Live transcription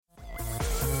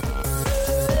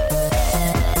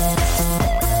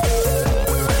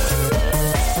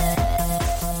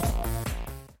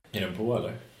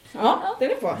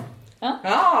den är på. Ja.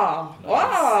 Ja,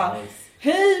 wow. Nice.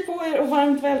 Hej på er och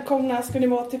varmt välkomna ska ni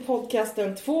vara till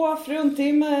podcasten 2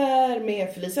 fruntimmer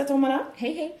med Felicia Tommarna.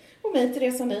 Hej, hej. Och mig,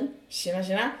 Therese Sandin. Tjena,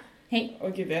 tjena. Hej.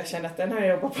 Och gud, jag känner att den har jag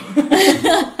jobbat på.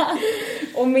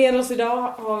 Och med oss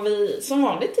idag har vi som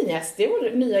vanligt en gäst. Det är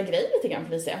vår nya grej lite grann,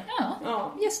 Felicia.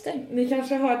 Ja, gäster. Ni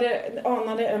kanske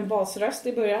anade en basröst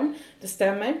i början. Det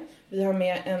stämmer. Vi har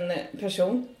med en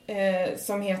person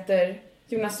som heter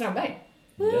Jonas Strandberg.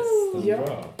 Yes, det Ja. är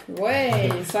bra.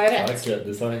 Way, sa jag rätt? Tack,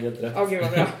 du sa helt rätt. Åh gud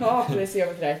vad bra. Ja, det är så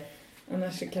jobbigt det där.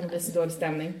 Annars kan det bli så dålig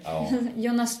stämning. Ja.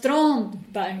 Jonas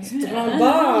Strandberg.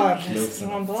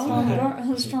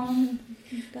 Strandberg.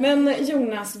 Men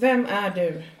Jonas, vem är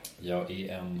du? Jag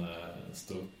är en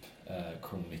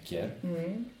ståuppkomiker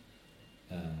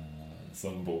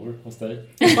som bor hos dig.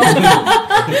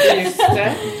 Just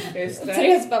det.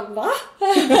 Therese bara, va?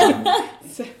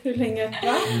 Så, hur länge?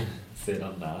 Va?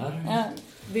 Sedan när? Ja,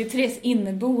 det är Therese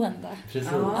inneboende. Precis.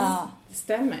 Ja, det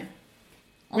stämmer.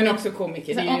 Om Men ni- också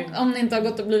komiker. Så Det är ju... om ni inte har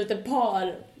gått och blivit ett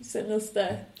par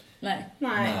senaste... Nej.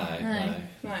 Nej.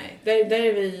 Det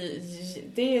är vi...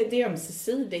 Det är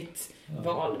ömsesidigt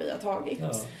val vi har tagit.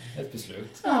 Ja, ett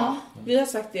beslut. Ja, vi har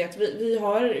sagt det att vi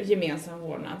har gemensam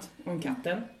vårdnad om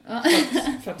katten. Ja.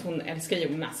 För att hon älskar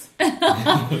Jonas.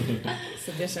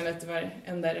 Så jag känner att det var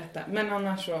enda rätta. Men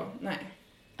annars så, nej.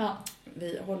 Ja.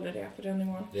 Vi håller det på den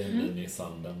nivån. Det är en linje i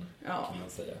sanden, Ja, kan man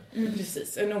säga.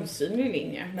 precis. En osynlig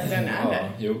linje. Men den är Ja,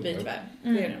 där jo, likväl.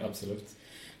 jo. Det är den. Absolut.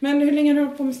 Men hur länge har du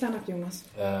hållit på med stand-up, Jonas?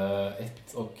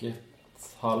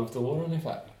 1,5 år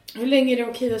ungefär. Hur länge är det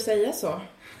okej att säga så?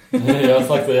 Jag har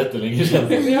sagt det jättelänge känns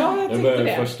det. Ja, jag Jag tyckte började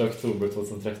det. 1 oktober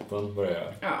 2013 började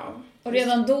jag. Ja. Och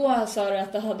redan då sa du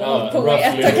att det hade Ja, hållit på i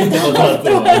roughly.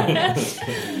 1,5 år.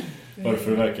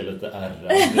 Varför du verkar lite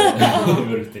ärrad,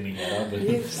 rutinerad.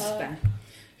 Just det.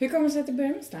 Hur kommer det sig att du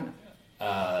började med stand-up?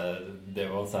 Det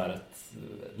var så här ett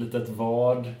litet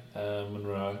vad med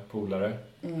några polare.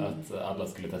 Att alla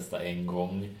skulle testa en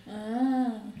gång.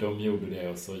 De gjorde det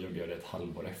och så gjorde jag det ett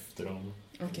halvår efter dem.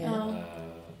 Okej. Ja.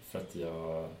 För att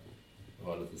jag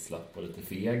var lite slapp och lite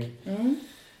feg. Mm.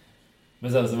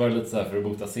 Men sen så var det lite så här för att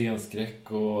bota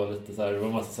scenskräck och lite så här, det var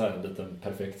en massa så här en liten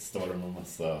perfekt storm och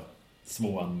massa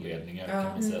små anledningar kan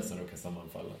man säga som råkar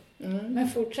sammanfalla. Men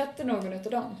fortsätter någon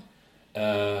utav dem?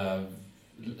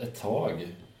 Ett tag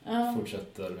Ja.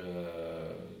 fortsätter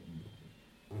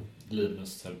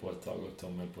Linus höll på ett tag och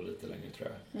Tom höll på lite längre tror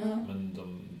jag. Ja.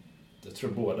 Men jag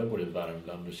tror båda bor i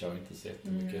Värmland och kör inte så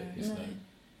jättemycket just nu.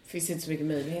 Finns inte så mycket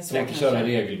möjligheter. Så jag kan köra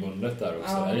regelbundet där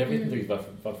också. Ja. Jag vet inte riktigt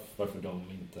varför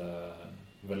de inte är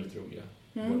väldigt roliga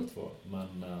båda två.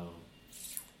 Men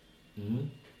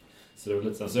så det var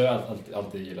lite så jag har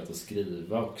alltid gillat att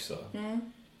skriva också.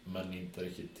 Men inte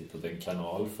riktigt hittat en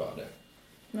kanal för det.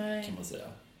 Nej. Kan man säga.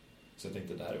 Så jag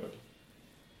tänkte det här är väl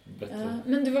bättre. Ja,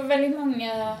 men det var väldigt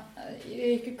många, jag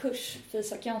gick i kurs för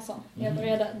Isak Jansson. Jag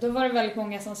började, då var det väldigt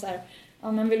många som så här,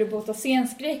 ja men ville bota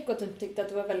scenskräck och typ tyckte att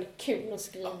det var väldigt kul att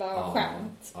skriva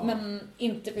skämt. Men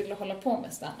inte ville hålla på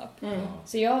med stand-up.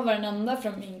 Så jag var den enda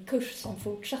från min kurs som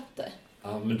fortsatte.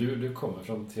 Ja, men du kommer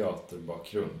från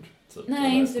teaterbakgrund typ.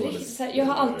 Nej, inte riktigt. Så här, jag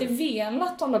har alltid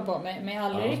velat hålla på med, men jag har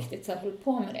aldrig riktigt så här, hållit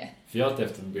på med det. För jag har alltid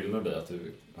efter en bild av dig att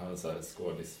du har en så här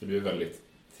skådis. För du är väldigt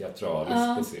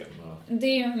teatralisk på scen. Och... Det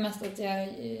är ju mest att jag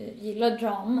gillar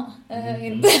drama.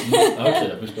 Inte... Okej,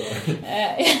 jag förstår.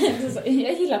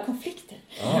 Jag gillar konflikter.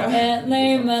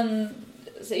 Nej, men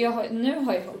så nu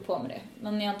har jag hållit på med det.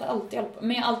 Men jag har inte alltid hållit på.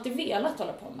 Men jag har alltid velat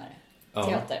hålla på med det.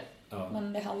 Teater. Ja.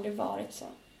 Men det har aldrig varit så.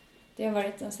 Det har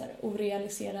varit en så här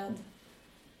orealiserad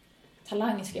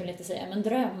talang, ska jag lite säga. Men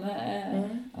dröm.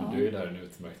 Men du är där en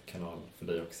utmärkt kanal för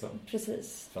dig också.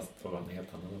 Precis. Fast på en helt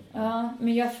annan. Ja,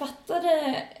 men jag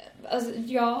fattade... Alltså,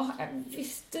 jag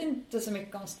visste inte så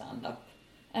mycket om stand-up.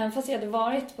 Även fast jag hade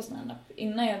varit på stand-up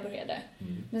innan jag började.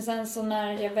 Men sen så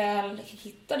när jag väl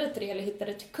hittade till det, eller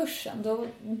hittade till kursen,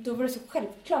 då var det så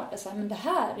självklart att men det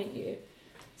här är ju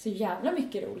så jävla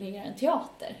mycket roligare än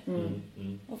teater.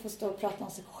 Och få stå och prata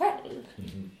om sig själv.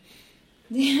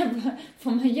 Det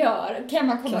får man göra. Kan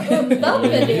man komma undan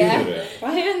med det?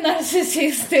 Hur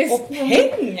narcissistiskt? Och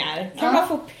pengar? Kan man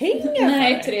få pengar?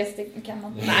 Nej, 3 stycken kan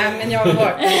man. Nej, men jag har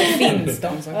hört att det finns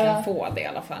de som kan få det i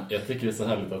alla fall. Jag tycker det är så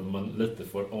härligt att man lite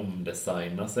får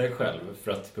omdesigna sig själv.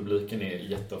 För att publiken är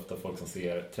jätteofta folk som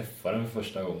träffar den för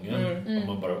första gången. Och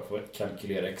man bara får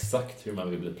kalkylera exakt hur man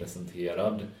vill bli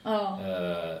presenterad.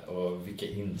 Och vilka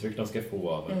intryck de ska få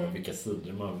av en. Och vilka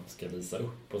sidor man ska visa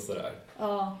upp och sådär.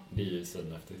 Det är ju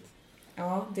svinhäftigt.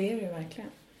 Ja, det är det verkligen.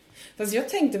 Fast jag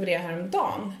tänkte på det här om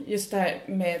dagen. Just det här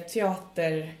med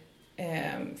teater.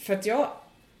 För att jag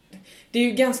det är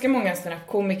ju ganska många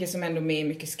stand-up-komiker som ändå är med i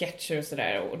mycket sketcher och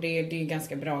sådär. Och det är ju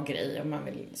ganska bra grej om man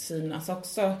vill synas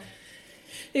också.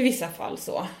 I vissa fall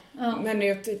så. Ja. Men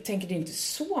jag tänker det är inte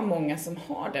så många som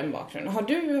har den bakgrunden. Har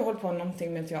du hållit på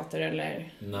någonting med teater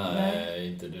eller? Nej.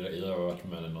 Inte direkt. Jag har varit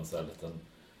med i någon sån här liten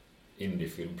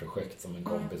indiefilmprojekt som en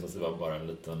kompis. Alltså det var bara en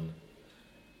liten...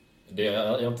 jag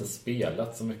har inte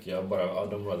spelat så mycket. Jag bara,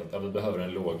 de var att vi behöver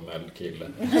en lågmäld kille.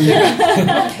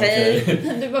 Okej.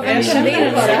 Du bara, vem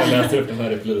känner bara? Jag läser upp den här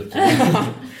repliken.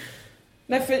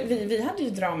 Nej, för vi hade ju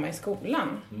drama i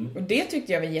skolan. Och det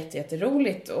tyckte jag var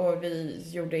jätteroligt. Och vi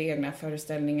gjorde egna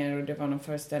föreställningar. Och det var någon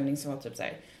föreställning som var typ så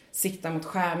här, sikta mot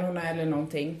stjärnorna eller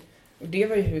någonting. Och det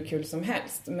var ju hur kul som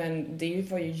helst. Men det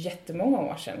var ju jättemånga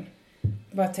år sedan.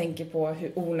 Bara tänker på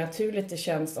hur onaturligt det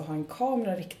känns att ha en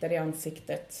kamera riktad i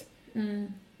ansiktet.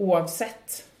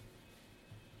 Oavsett.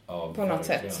 Ja, på något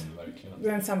sätt. Verkligen.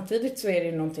 Men samtidigt så är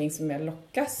det någonting som jag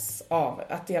lockas av.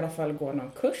 Att i alla fall gå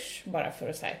någon kurs. Bara för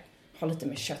att så här, ha lite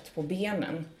mer kött på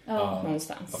benen.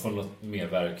 Någonstans. Ja, få något mer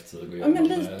verktyg att jobba med. Ja,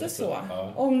 men lite så.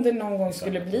 Ja. Om det någon gång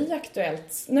skulle bli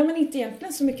aktuellt. Nej, men inte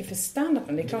egentligen så mycket för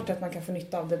stand-upen. Det är klart att man kan få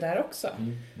nytta av det där också.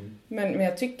 Men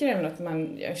jag tycker ändå att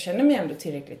jag känner mig ändå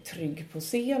tillräckligt trygg på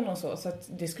scen och så. Så att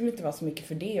det skulle inte vara så mycket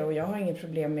för det. Och jag har inget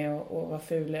problem med att vara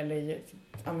ful eller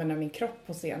använda min kropp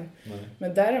på scen. Nej.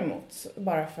 Men däremot,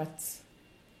 bara för att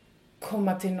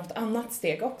komma till något annat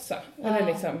steg också. Eller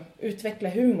liksom utveckla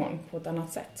humorn på ett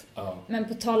annat sätt. Men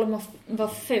på tal om att vara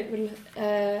ful.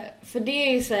 För det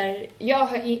är ju så här, jag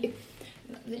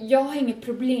har inget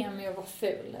problem med att vara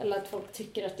ful. Eller att folk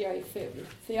tycker att jag är ful.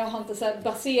 För jag har inte så här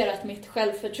baserat mitt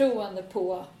självförtroende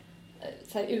på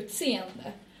så här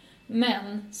utseende.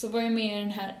 Men så var jag med i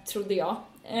den här, trodde jag.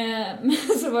 Men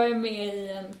så var jag med i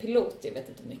en pilot. Jag vet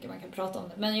inte hur mycket man kan prata om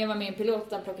det. Men jag var med i en pilot,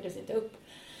 den plockades inte upp.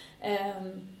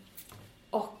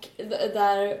 Och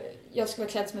där jag skulle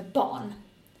vara klädd som ett barn.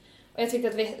 Och jag tyckte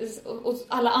att och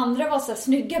alla andra var så här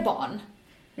snygga barn.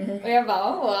 Och jag bara,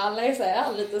 alla är så här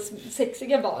lite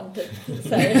sexiga barn typ. Så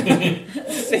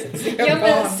sexiga ja, men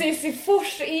barn. Cissi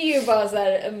Fors är ju bara så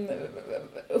här en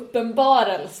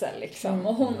uppenbarelse liksom.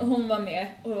 Och hon var med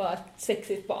och var ett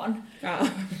sexigt barn. Ja.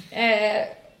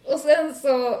 Och sen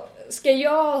så ska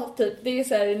jag typ, det är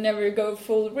så här never go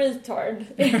full retard.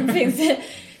 Det finns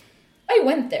I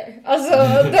went there. Alltså,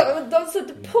 de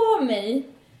sätter på mig.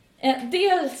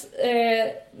 Dels,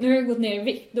 nu har jag gått ner i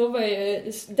vikt. Då var jag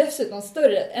dessutom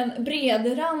större. En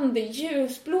bredrandig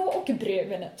ljusblå och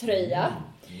brun tröja.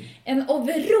 En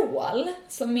overall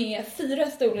som är 4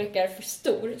 storlekar för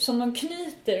stor. Som de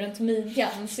knyter runt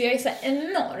midjan. Så jag är så här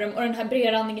enorm. Och den här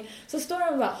bredrandiga. Så står de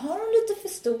och bara, har de lite för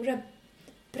stora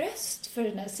bröst för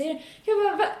den här serien? Jag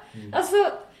bara, va? Alltså...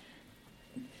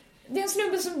 Det är en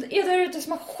snubbe som är där ute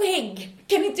som har skägg.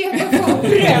 Kan inte jag bara få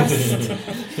bröst?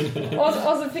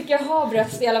 och så fick jag ha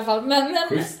bröst i alla fall. Men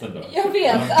jag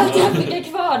vet att jag fick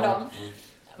kvar dem.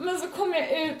 Men så kommer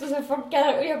jag ut och så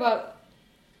funkar och jag bara...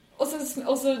 Och så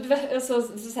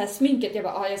här sminket. Jag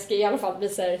bara, jag ska i alla fall bli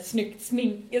så här snyggt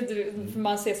sminkat. För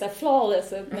man ser så här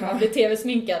flawless när man blir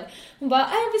tv-sminkad. Hon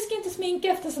bara, vi ska inte sminka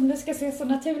eftersom det ska se så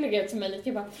naturligt ut som möjligt.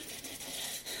 Jag bara...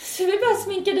 Så vi bara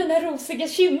sminka dina rosiga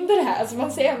kinder här så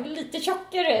man ser lite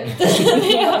tjockare ut.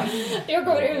 jag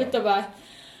kommer ut och bara...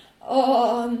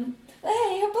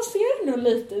 nej, jag baserar nog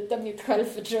lite av mitt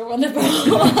självförtroende på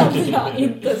att jag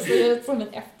inte ser ut som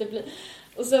en efterbliv.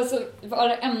 Och så var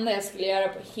det enda jag skulle göra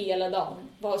på hela dagen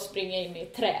var att springa in i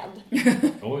ett träd.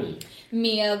 Oj.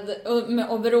 Med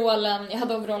overallen, jag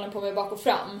hade overallen på mig bak och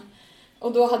fram.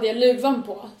 Och då hade jag luvan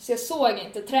på, så jag såg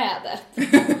inte trädet.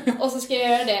 Och så ska jag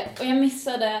göra det. Och jag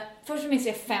missade, först missade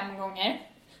jag 5 gånger.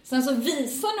 Sen så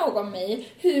visar någon mig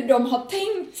hur de har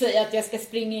tänkt sig att jag ska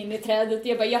springa in i trädet.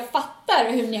 Jag bara, jag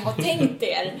fattar hur ni har tänkt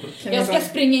er. Jag ska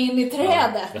springa in i trädet.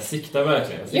 Ja, jag siktar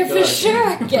verkligen. Jag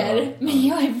försöker, men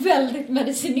jag är väldigt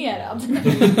medicinerad.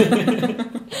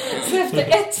 Så efter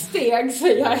ett steg så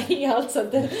är jag helt så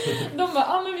att de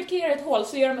bara, men vi kan göra ett hål.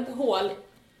 Så gör de ett hål.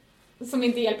 Som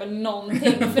inte hjälper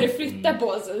någonting för det flyttar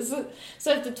på sig.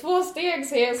 Så efter 2 steg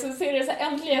så ser det så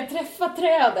här, äntligen jag träffar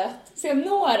trädet. Så jag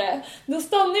når det. Då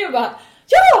stannar jag och bara,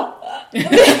 ja!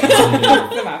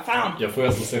 Jag får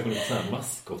association till en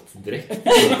maskotdräkt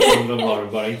som de har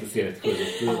bara inte ser ett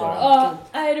skit i.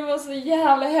 Nej, det var så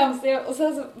jävla hemskt. Och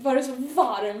sen så var det så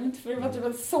varmt för det var typ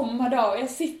en sommardag. Och jag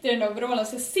sitter i den där overallen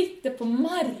så jag sitter på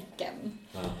marken.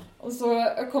 Och så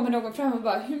kommer någon fram och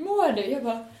bara, hur mår du? Jag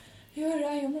bara,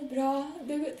 jag mår bra.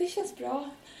 Det känns bra.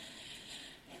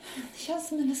 Det känns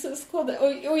som en skåda.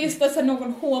 Och just det, så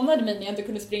någon hånade mig när jag inte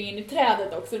kunde springa in i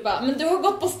trädet också. Det bara, men du har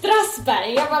gått på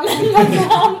Strasberg. Jag bara, men vad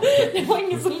fan? Det var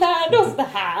ingen som lärde oss det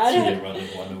här.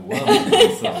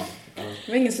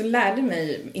 var ingen som lärde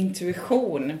mig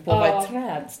intuition på vad ett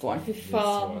träd står. Fy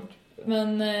fan.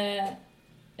 Men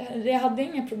jag hade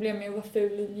inga problem med att vara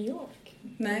ful i New York.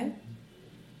 Nej.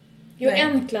 Jo,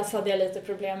 en klass hade jag lite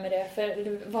problem med det. För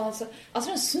det var alltså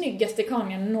den snyggaste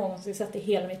karln jag någonsin sett i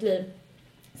hela mitt liv.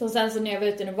 Så sen så när jag var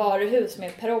ute i en varuhus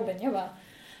med Per Robin, jag bara,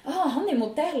 han är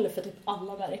modell för typ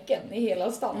alla märken i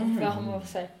hela stan. För han var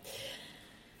så här,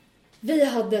 vi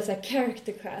hade så här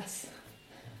character class.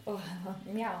 Och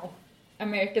mjau.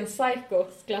 American Psycho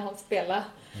skulle han spela.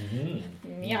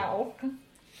 Mjau.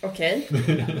 Okej.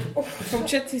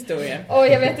 Fortsätt historien. Och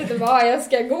jag vet inte vad jag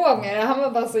ska gå med det. Han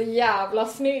var bara så jävla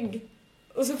snygg.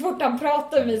 Och så fort han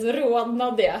pratade med mig så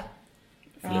rodnade jag.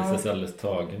 Felicia är alldeles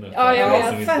tagen. Ja, jag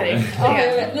vet. Ja,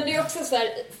 jag vet. Men det är också så här,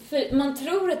 för man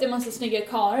tror att det är massa snygga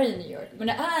karlar i New York, men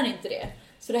det är inte det.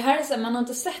 Så det här är så här, man har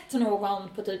inte sett någon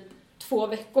på typ 2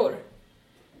 veckor.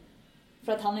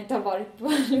 För att han inte har varit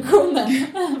på lektionen.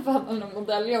 För att han har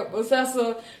modelljobb. Och sen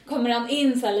så kommer han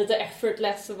in så här lite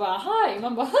effortless och bara hi.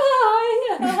 Man bara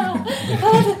hi.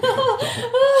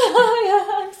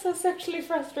 I'm so sexually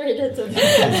frustrated.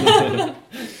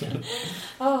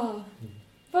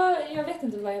 Jag vet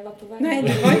inte vad jag var på väg. Nej,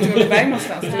 det var inte på väg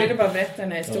någonstans. Du ville bara berätta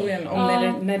den här historien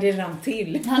om när det rann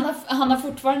till. Han har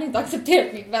fortfarande inte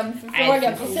accepterat min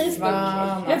vänförfrågan på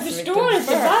Facebook. Jag förstår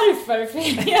inte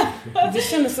varför. Det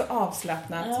kändes så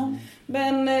avslappnat. Ja.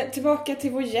 Men tillbaka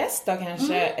till vår gäst då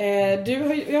kanske. Du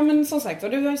har men som sagt,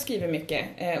 du har ju skrivit mycket.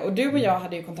 Och du och jag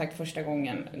hade ju kontakt första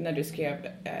gången när du skrev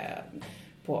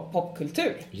på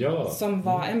popkultur. Ja. Som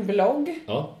var en blogg.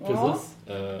 Ja, precis.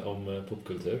 Om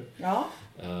popkultur. Ja.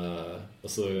 Och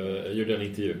så gjorde jag en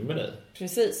intervju med dig.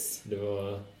 Precis. Det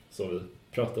var så vi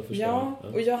pratade första gången. Ja,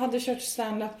 och jag hade kört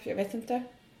stand-up, jag vet inte.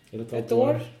 Ett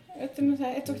år.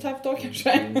 Ett och ett halvt år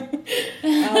kanske.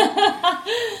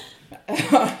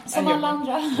 Som alla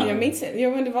andra. Jag minns inte.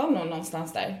 Jo, men det var nog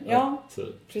någonstans där. Ja,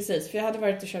 precis. För jag hade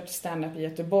varit och kört stand-up i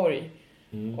Göteborg.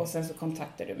 Och sen så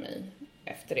kontaktade du mig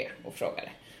efter det och frågade.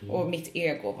 Och mitt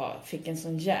ego fick en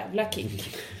sån jävla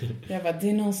kick. Jag bara, det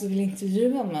är någon som vill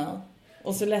intervjua mig.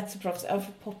 Och så lät det för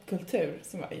popkultur.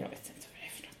 Så bara, jag vet inte vad det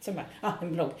är för något. Så bara,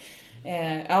 en blogg.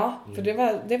 För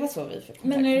det var så vi fick kontakt.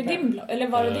 Men är det din blogg? Eller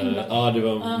var det din blogg? Ja, det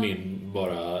var min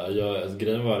bara.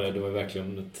 Grejen var det var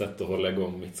verkligen ett sätt att hålla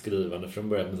igång mitt skrivande från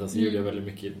början. Men sen så gjorde jag väldigt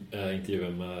mycket intervjuer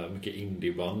med mycket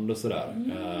indieband och sådär.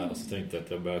 Och så tänkte jag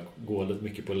att jag började gå lite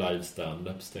mycket på live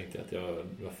stand-up. Så tänkte jag att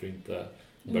varför inte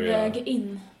börja... Väg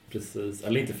in. Precis,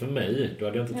 eller inte för mig. Då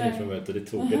hade jag inte tänkt från början att det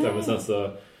tog ett tag. Men sen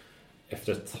så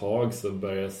efter ett tag så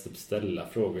började jag ställa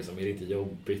frågor som, är det inte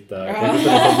jobbigt där?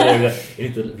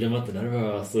 Blir man inte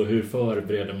nervös? Och hur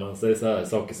förbereder man sig? Så här,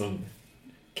 saker som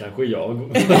kanske jag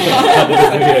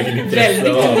hade egen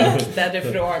intresse av. Väldigt riktade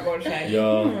frågor.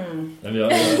 Ja.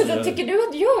 Så tycker du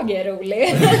att jag är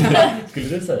rolig? Skulle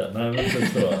du säga? Nej,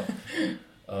 men så.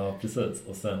 Ja, precis.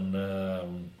 Och sen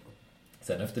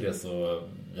efter det så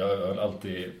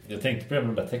jag tänkte på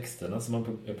de där texterna som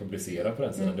man publicerar på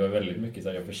den sidan. Det var väldigt mycket så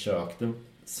här, jag försökte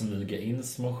smyga in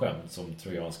små skämt som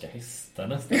trojanska hästar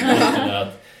nästan.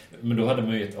 Men då hade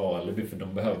man ju ett alibi, för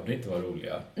de behövde inte vara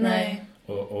roliga. Nej.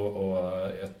 Och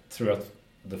jag tror att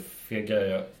då fegade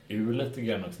jag ur lite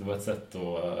grann också. Det var ett sätt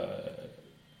att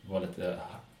vara lite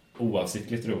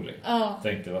oavsiktligt rolig.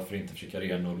 Tänkte, varför inte försöka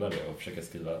renodla det och försöka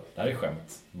skriva, det här är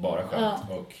skämt, bara skämt,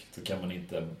 och så kan man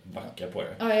inte backa på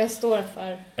det. Ja, jag står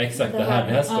för exakt, det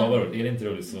här ska vara roligt. Är det inte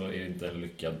roligt så är det inte en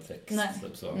lyckad text.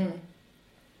 Typ så.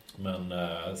 Men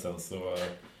sen så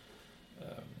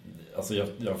alltså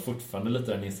jag har fortfarande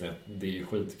lite den inställningen att det är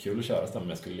skitkul att köra stand, men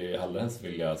jag skulle allra helst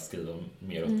vilja skriva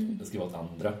mer skriva åt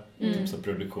andra. Typ så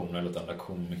produktioner eller åt andra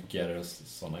komiker och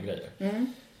sådana grejer.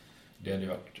 Det hade ju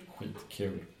varit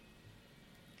skitkul.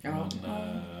 Men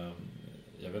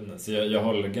jag vet inte, så jag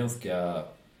håller ganska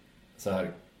så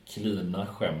här klina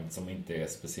skämt som inte är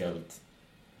speciellt,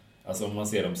 alltså om man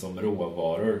ser dem som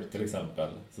råvaror till exempel,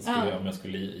 så skulle jag, om jag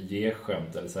skulle ge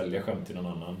skämt eller sälja skämt till någon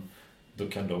annan, då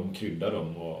kan de krydda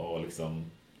dem och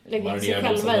liksom marinera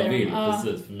dem som de vill.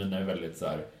 Precis, för mina är väldigt så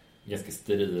här ganska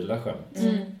sterila skämt,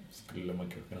 skulle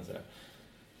man kunna säga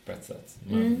på ett sätt.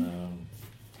 Men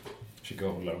försöka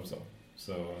hålla dem så.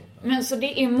 Men så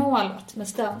det är målet med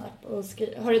stand-up och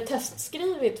har du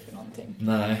testskrivit för någonting?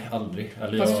 Nej, aldrig.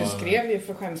 Fast du skrev ju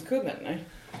för Skämskudden, nej?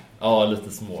 Ja, lite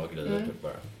små grejer typ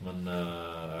bara.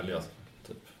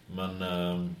 Men,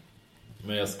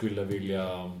 men jag skulle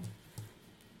vilja...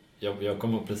 Jag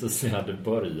kom ihåg precis när jag hade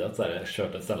börjat så här, jag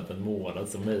kört ett stand-up en månad,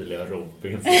 så mejlade jag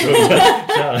Robin.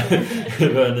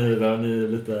 Var ni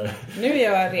lite... Nu är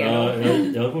jag redo. Ja,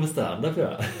 jag har på med stand-up,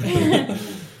 ja.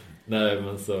 Nej,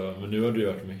 men nu har du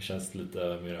gjort mycket, känns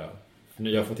lite mer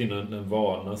Jag har fått in en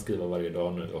vana att skriva varje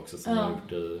dag nu också, som jag har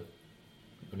gjort i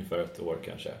ungefär 1 år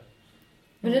kanske.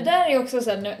 Men det där är också så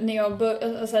här, när jag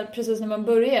precis när man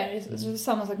börjar, så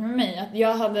samma sak med mig, att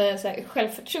jag hade så här,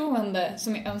 självförtroende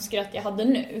som jag önskar att jag hade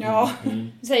nu. Ja.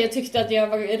 Så här, jag tyckte att jag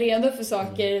var redo för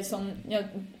saker som jag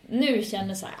nu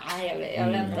känner så här,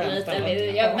 jag väntar lite,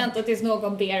 jag väntar tills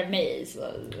någon ber mig, så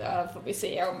får vi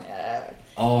se om jag...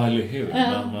 Ja, eller hur?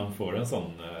 Man får en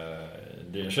sån...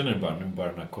 Jag känner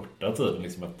bara den här korta tiden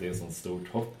liksom, att det är sån stort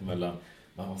hopp mellan...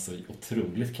 Man var så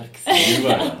otroligt kaxig i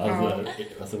början.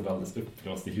 Alltså alldeles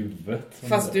uppblåst i huvudet.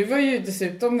 Fast du var ju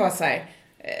dessutom bara så här,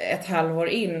 1 halvår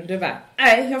in. Du bara,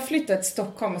 nej, jag flyttat till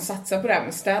Stockholm och satsar på det här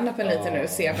med stand-upen lite nu och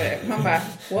se på det. Man bara,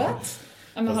 what?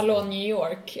 Ja, men hallå, New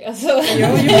York. Alltså.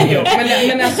 Ja, jo.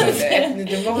 Men alltså,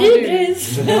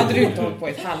 det hade du inte hållit på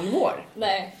 1 halvår.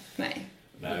 Nej.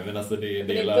 Nej, men alltså det är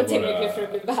inte tillräckligt för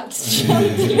att bli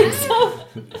världskänd liksom.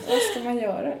 Vad ska man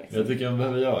göra liksom? Jag tycker man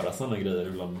behöver göra sådana grejer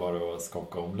ibland, bara att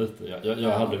skaka om lite.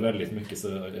 Jag hade väldigt mycket, så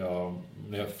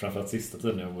framförallt sista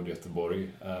tiden när jag bodde i Göteborg,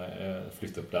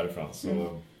 flyttade upp därifrån,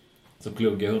 så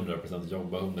pluggade jag 100%,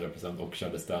 jobbade 100% och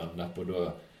körde stand-up, och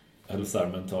då höll så här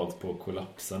mentalt på att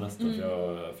kollapsa nästan, för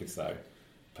jag fick så här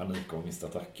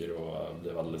panikångestattacker och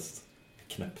blev alldeles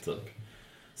knäpp typ.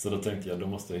 Så då tänkte jag, då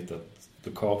måste jag hitta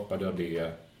då kapade jag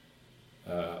det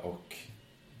och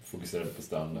fokuserade på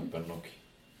stand-upen, och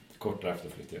kort därefter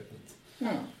flyttade jag ut.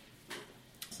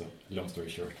 Så, long story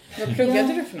short. Vad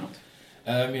pluggade du för något?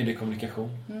 Mediekommunikation.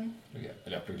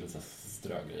 Eller jag pluggade lite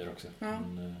strögrejer också.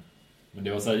 Men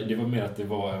det var, så här, det var mer att det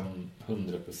var en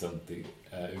 100%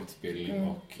 utbildning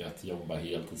och att jobba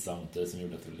heltid samtidigt som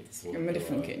gjorde att det var lite svårt. Ja, men det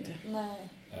funkar ju inte. Nej.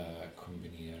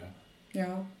 Kombinera.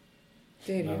 Ja,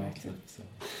 det är det verkligen.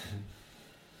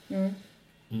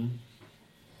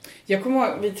 Jag kommer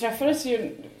ihåg, vi träffades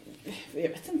ju, jag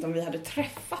vet inte om vi hade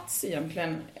träffats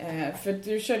egentligen, för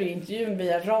du körde ju intervjun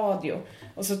via radio,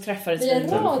 och så träffades via vi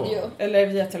radio? Eller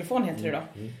via telefon heter det då.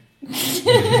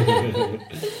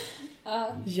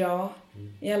 Ja,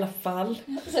 i alla fall.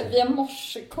 Så via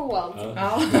morsekod.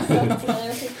 Ja.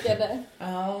 Jag skickade.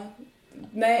 Ja.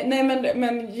 Nej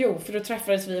men jo, för då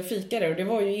träffades vi och fikade, och det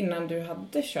var ju innan du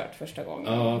hade kört första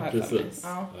gången. Ja, precis.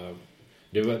 Ja.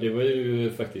 Det var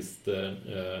ju faktiskt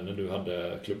när du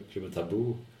hade klubben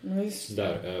Taboo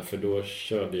där, för då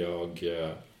körde jag,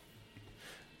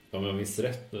 om jag minns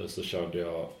rätt nu, så körde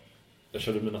jag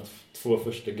mina 2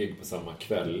 första gig på samma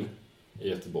kväll i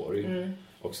Göteborg.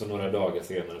 Och så några dagar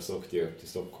senare så åkte jag upp till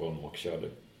Stockholm och körde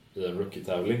i en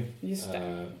rookie-tävling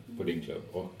på din klubb,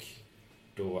 och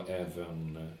då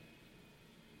även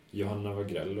Johanna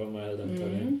Wagrell var med i den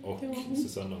tävlingen, och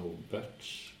Susanna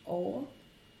Hoberts.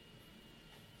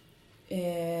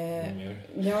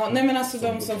 Ja, nej men alltså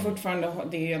de som fortfarande,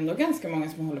 det är ju ändå ganska många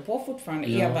som håller på fortfarande.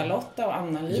 Eva-Lotta och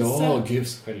Anna-Lisa. Ja, gud,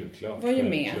 självklart. Var ju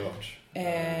med.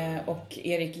 Och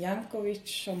Erik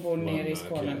Jankovic som bor nere i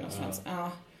Skåne någonstans.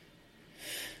 Ja.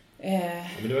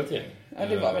 Men det var ett gäng. Ja,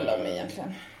 det var väl de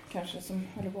egentligen kanske som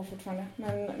håller på fortfarande.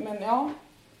 Men ja,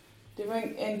 det var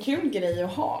en kul grej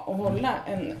att hålla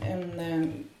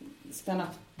en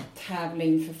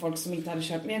stand-up-tävling för folk som inte hade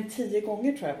kört mer än 10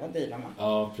 gånger, tror jag var dealen.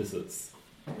 Ja, precis.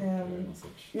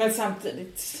 Men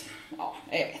samtidigt, ja,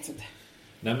 jag vet inte.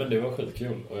 Nej, men det var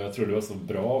skitkul, och jag tror det var så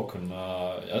bra att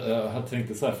kunna... Jag hade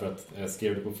tänkt så här, för att jag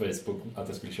skrev det på Facebook att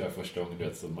jag skulle köra första gången,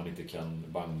 så man inte kan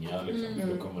banga liksom. För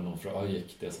då kommer någon fråga,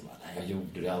 gick det? Så nej, jag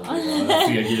gjorde det aldrig, jag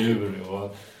feg ur.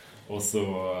 Och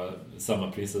så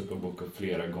samma princip att boka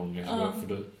flera gånger. För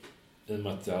då, i och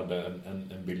med att jag hade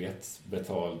en biljett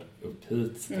betald upp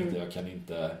hit, så tänkte jag kan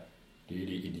inte... Det är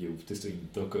ju idiotiskt att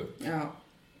inte åka upp. Ja.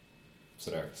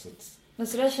 Sådär, så att... Men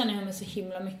så där känner jag mig så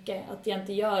himla mycket, att jag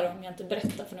inte gör om jag inte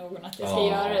berättar för någon att jag ska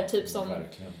göra det. Typ som,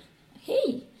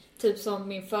 hej! Typ som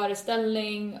min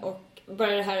föreställning, och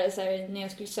bara det här, så här när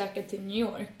jag skulle söka till New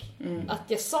York. Att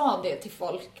jag sa det till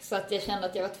folk, så att jag kände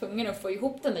att jag var tvungen att få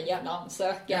ihop den där jävla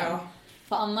ansökan. Ja.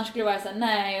 För annars skulle det vara så här,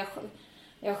 nej,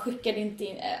 jag skickade inte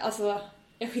in, alltså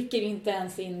jag skickar inte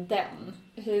ens in den.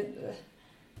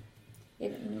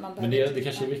 Men det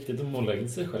kanske är viktigt att måla in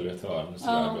sig själv i ett hörn,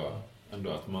 ändå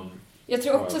att man... Jag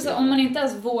tror också så, om man inte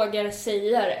ens vågar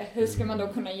säga det, hur ska man då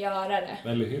kunna göra det?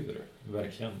 Eller hur?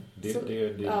 Verkligen. Det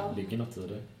ligger något i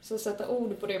det. Så sätta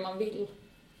ord på det man vill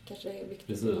kanske är viktigt.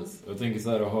 Precis. Jag tänker så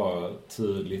här att ha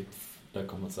tydligt, där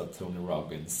kommer så här Tony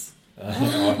Robbins.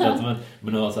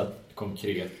 Men att ha så här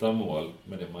konkreta mål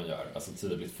med det man gör. Alltså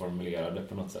tydligt formulerade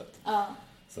på något sätt.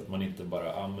 Så att man inte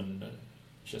bara,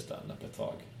 kör stand-up ett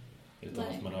tag. Utan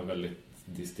att man har väldigt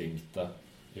distinkta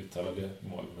uttalade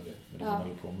mål med det man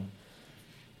håller på med.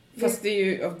 Fast det är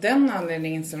ju av den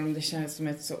anledningen som det känns som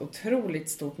ett så otroligt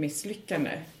stort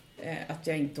misslyckande att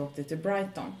jag inte åkte till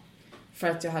Brighton. För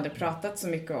att jag hade pratat så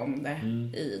mycket om det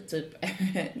i typ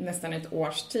nästan ett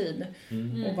års tid.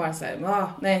 Och bara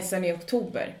såhär, sen i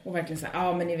oktober. Och verkligen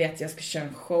såhär, men ni vet jag ska köra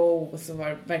en show. Och så var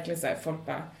det verkligen såhär, folk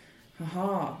bara,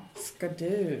 jaha, ska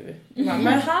du? Men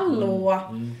hallå!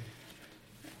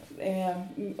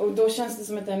 Och då känns det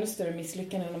som ett ännu större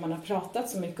misslyckande när man har pratat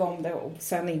så mycket om det och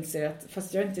sen inser att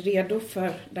fast jag är inte redo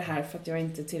för det här för att jag är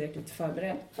inte tillräckligt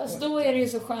förberedd. Fast då är det ju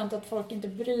så skönt att folk inte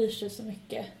bryr sig så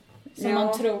mycket som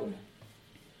man tror.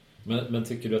 Men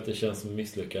tycker du att det känns som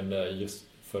misslyckande just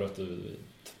för att du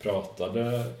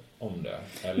pratade om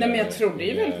det? Eller, nej, men jag trodde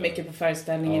ju väldigt mycket på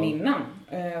föreställningen innan.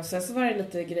 Och sen så var det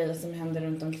lite grejer som hände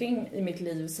runt omkring i mitt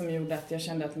liv som gjorde att jag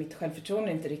kände att mitt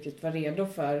självförtroende inte riktigt var redo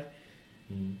för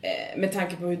med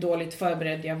tanke på hur dåligt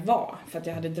förberedd jag var. För att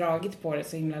jag hade dragit på det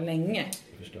så himla länge.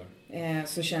 Förstår.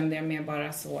 Så kände jag mer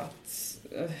bara så att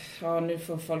nu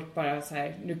får folk bara så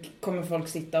här, nu kommer folk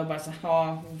sitta och bara så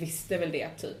här, visste väl det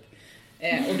typ.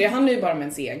 Och det handlar ju bara om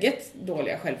ens eget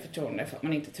dåliga självförtroende för att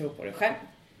man inte tror på det själv.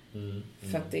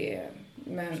 För att det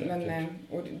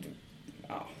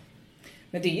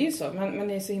men det är ju så,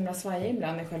 man är så himla svajig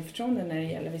ibland i självförtroende när det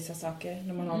gäller vissa saker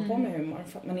när man håller på med humor.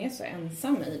 För att man är så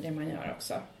ensam i det man gör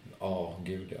också. Ja,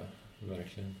 gud ja.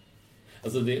 Verkligen.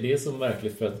 Alltså det är så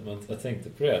märkligt för att jag tänkte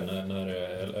på det när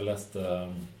jag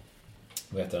läste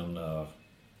vad heter den?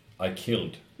 I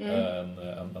Killed.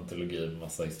 En antologi med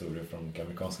massa historier från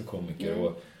amerikanska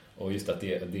komiker. Och just att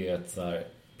det är ett så här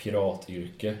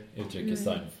piratyrke, uttrycker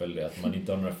Seinfeld, att man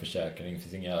inte har några försäkringar, det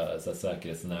finns inga så här,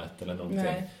 säkerhetsnät eller någonting.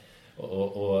 Nej.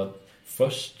 Och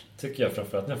först tycker jag,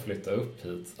 framförallt när jag flyttade upp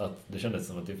hit, att det kändes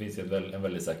som att det finns en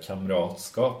väldigt så här,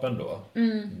 kamratskap ändå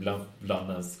bland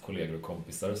ens kollegor och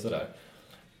kompisar och sådär.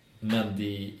 Men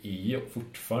det är ju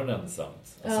fortfarande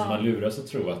ensamt. Alltså man luras att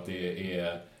tro att det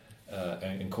är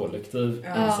en kollektiv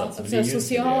insats. Men det är ju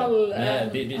social...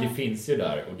 det finns ju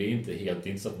där, och det är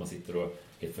inte så att man sitter och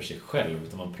helt för sig själv,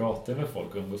 utan man pratar med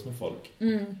folk och umgås med folk.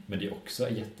 Men det är också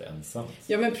jätteensamt.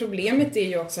 Ja, men problemet är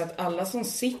ju också att alla som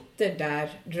sitter där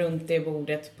runt det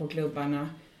bordet på klubbarna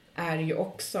är ju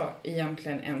också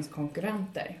egentligen ens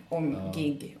konkurrenter om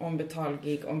gig, om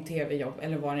betalgig, om tv-jobb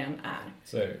eller vad det än är.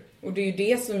 Så är det. Och det är ju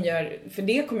det som gör, för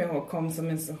det kommer jag ihåg kom som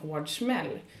en så hård smäll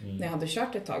när jag hade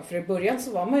kört ett tag. För i början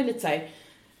så var man ju lite så här,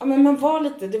 men man var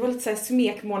lite, det var lite så här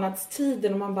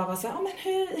smekmånadstiden och man bara var så här, men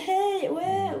hej,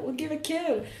 wow, gud vad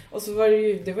kul. Och så var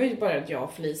det var ju bara jag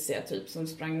och Felicia typ som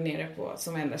sprang nere på,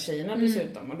 som enda tjejerna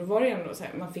dessutom. Och då var det ändå så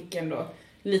här, man fick ändå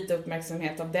lite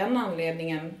uppmärksamhet av den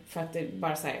anledningen för att det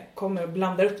bara så här kommer och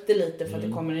blandar upp det lite för att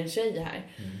det kommer en tjej här.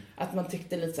 Att man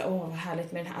tyckte lite så här, vad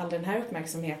härligt med all den här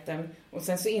uppmärksamheten. Och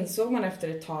sen så insåg man efter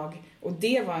ett tag, och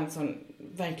det var en sån,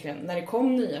 verkligen, när det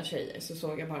kom nya tjejer så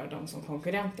såg jag bara dem som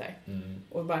konkurrenter.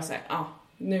 Och bara så här,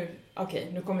 nu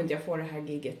kommer inte jag få det här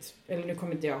gigget. Eller nu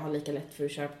kommer inte jag ha lika lätt för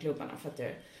att köra på klubbarna för att jag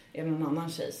är någon annan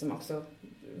tjej som också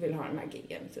vill ha de här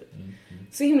giggen typ.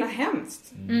 Så himla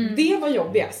hemskt. Det var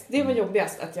jobbigast. Det var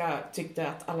jobbigast att jag tyckte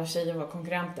att alla tjejer var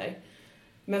konkurrenter.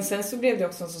 Men sen så blev det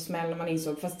också en så smäll när man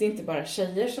insåg, fast det är inte bara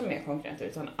tjejer som är konkurrenter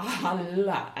utan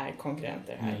alla är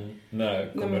konkurrenter här.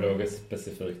 När kommer du ihåg ett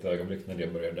specifikt ögonblick när det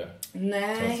började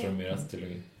transformeras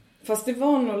till? Fast det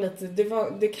var nog lite,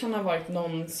 det kan ha varit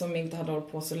någon som inte hade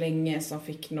hållit på så länge som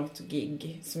fick något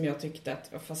gig som jag tyckte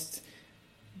att, fast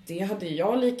det hade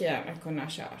jag lika gärna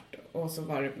kunnat kört. Och så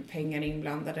var det pengar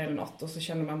inblandade eller något. Och så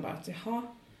känner man bara att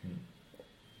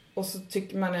och så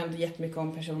tycker man ändå jättemycket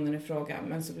om personen i fråga.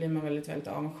 Men så blir man väldigt, väldigt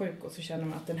avundsjuk. Och så känner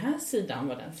man att den här sidan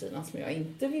var den sidan som jag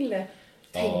inte ville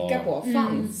tänka på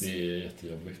fanns. Det är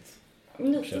jättejobbigt.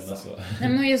 Lite så. Nej,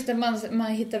 men just det,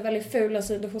 man hittar väldigt fula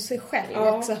sidor hos sig själv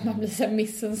också. Man blir så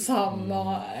missensam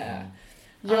och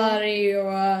arg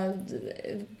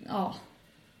och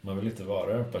Man vill inte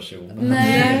vara en person.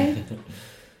 Nej.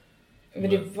 Men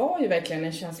det var ju verkligen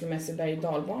en känslomässig berg- och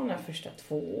dalbana första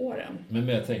 2 åren. Men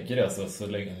jag tänker det, alltså, så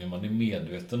länge man är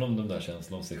medveten om de där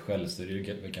känslorna om sig själv så är det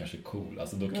ju kanske cool.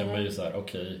 Alltså då kan man ju så här,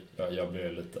 jag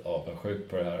blir lite avundsjuk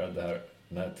på det här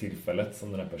tillfället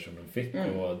som den här personen fick.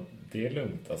 Och det är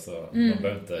lugnt, alltså. Man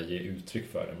behöver inte ge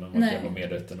uttryck för det, men man kan vara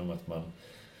medveten om att man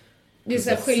det är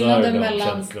så skillnaden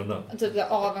mellan typ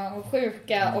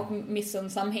avundsjuka och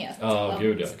missunnsamhet. Ja,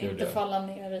 gud ja. Inte falla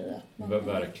ner i att man...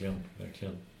 Verkligen.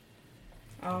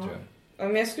 Ja.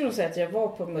 Men jag skulle nog säga att jag var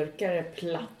på mörkare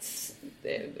plats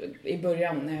i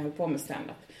början när jag höll på med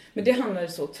stand-up. Men det handlade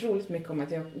så otroligt mycket om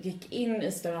att jag gick in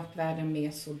i stand-up-världen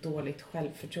med så dåligt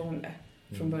självförtroende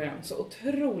från början. Så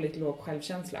otroligt låg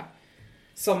självkänsla.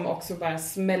 som också bara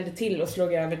smällde till och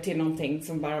slog över till någonting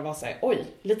som bara var så här, oj,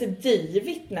 lite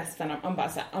divigt nästan. Man bara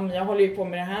så här, jag håller ju på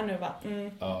med det här nu, va?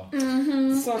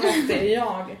 Så hette är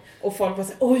jag. Och folk var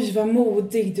så här, oj vad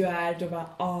modig du är. Då bara,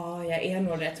 jag är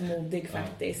nog rätt modig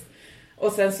faktiskt.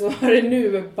 Och sen så har det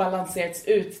nu balanserats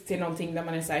ut till någonting där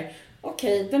man är så här,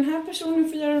 okej, den här personen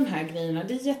får göra de här grejerna.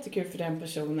 Det är jättekul för den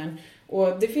personen.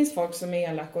 Och det finns folk som är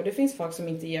elaka och det finns folk som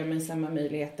inte ger mig samma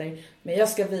möjligheter. Men jag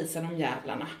ska visa de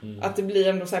jävlarna. Att det blir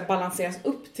ändå så här balanseras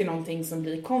upp till någonting som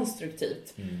blir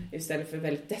konstruktivt. Istället för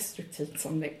väldigt destruktivt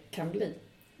som det kan bli.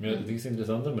 Men jag tycker det är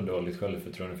intressant med dåligt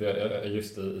självförtroende. För jag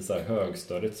just i så här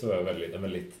högstadiet så var jag en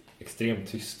väldigt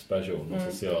extremt tyst person. Och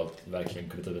socialt verkligen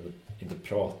kunde typ inte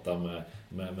prata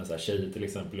med så här tjejer till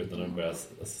exempel utan att börja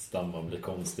stamma och bli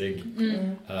konstig.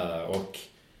 Och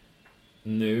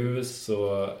nu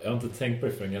så, jag har inte tänkt på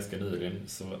det förrän ganska nyligen,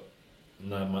 så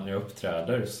när jag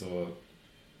uppträder så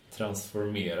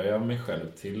transformerar jag mig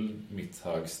själv till mitt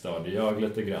högstadie. Jag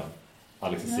lite grann.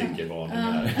 Alex och Sigge varning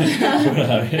här på det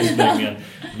här inställningen.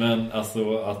 Men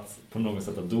alltså att på något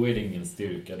sätt att då är det ingen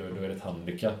styrka, då är det ett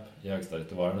handikapp i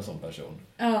högstadiet att vara en sån person.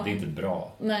 Det är inte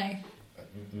bra. Nej.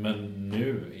 Men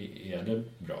nu är det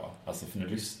bra. Alltså för nu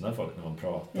lyssnar folk när man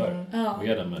pratar. Och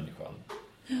är den människan.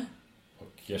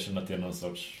 Och jag känner att det är någon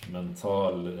sorts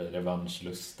mental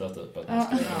revanschlusta typ. Att man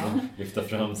ska lyfta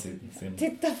fram sin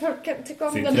titta, folk kan tycka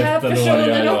om den här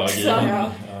personen också.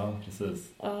 Ja,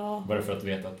 precis. Bara för att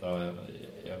veta att jag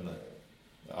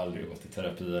har aldrig gått i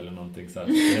terapi eller någonting så här.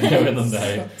 Jag vet inte om det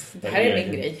här är... Det här är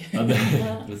min grej.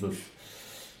 Precis.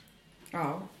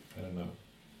 Ja. I don't know.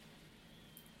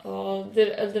 Och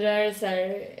det där är så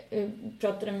här, jag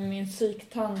pratade med min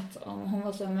psyktant om, hon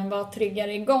var så här, men vad triggar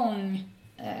igång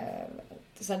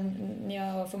så här, när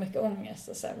jag får mycket ångest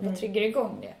och så här, vad triggar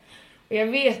igång det? Och jag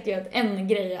vet ju att en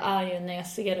grej är ju när jag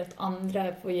ser att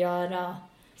andra får göra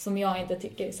som jag inte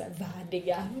tycker är så här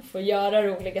värdiga, får göra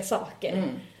roliga saker.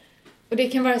 Och det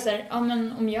kan vara så här, ja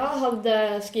men om jag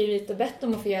hade skrivit och bett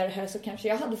om att få göra det här så kanske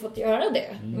jag hade fått göra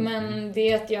det. Men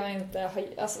det är att jag inte har,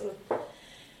 alltså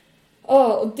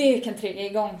och det kan trigga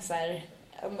igång så här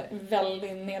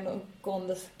väldigt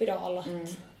nedåtgående spiral.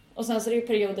 Och sen så är det ju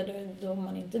perioder då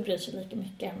man inte bryr sig lika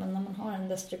mycket. Men när man har en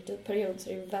destruktiv period så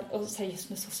är det väl, och så just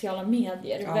med sociala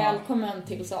medier. Välkommen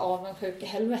till så avundsjuka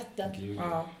helvetet.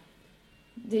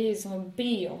 Det är ju som att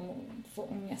be om att få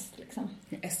ångest liksom.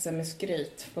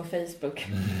 SMS-skryt på Facebook.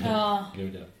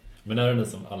 Gud, ja. Men när är ni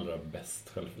som allra bäst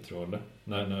självförtroende?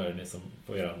 När är ni som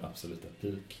på er absoluta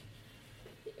peak?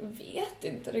 Jag vet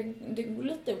inte, det går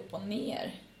lite upp och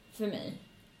ner för mig.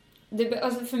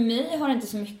 Alltså för mig har det inte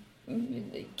så mycket,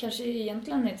 kanske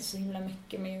egentligen inte så himla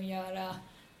mycket med att göra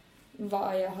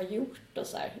vad jag har gjort och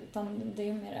så här, utan det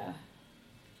är mera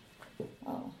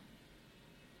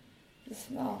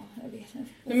jag vet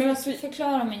inte. Nej, men alltså,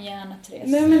 förklara mig gärna, Therese.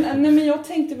 Nej men jag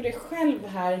tänkte på det själv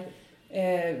här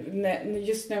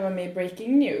just när jag var med i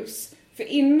Breaking News. För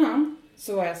innan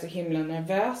så var jag så himla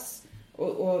nervös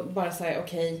och bara säga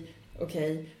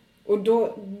okej. Och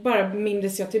då bara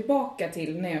mindes jag tillbaka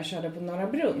till när jag körde på Norra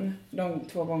Brunn. De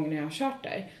 2 gångerna jag har kört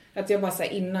där. Att jag bara så här,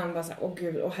 innan var så här,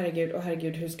 åh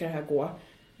herregud, hur ska det här gå?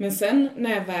 Men sen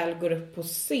när jag väl går upp på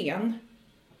scen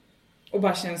och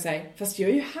bara känner så här, fast jag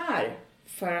är ju här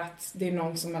för att det är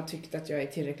någon som har tyckt att jag är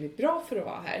tillräckligt bra för att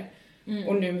vara här.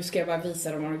 Och nu ska jag bara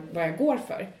visa dem vad jag går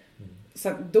för.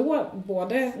 Så då,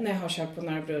 både när jag har kört på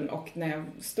Norra Brunn och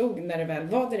när det väl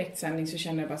var direktsändning, så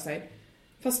kände jag bara så här,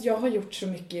 fast jag har gjort så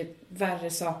mycket värre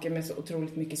saker med så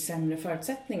otroligt mycket sämre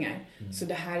förutsättningar. Så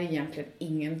det här är egentligen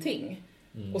ingenting.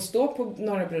 Och stå på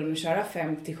Norra Brunn och köra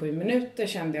 5-7 minuter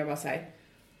kände jag bara så här,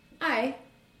 nej,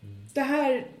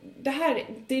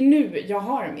 det är nu jag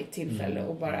har mitt tillfälle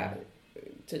att bara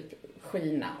typ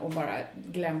skina och bara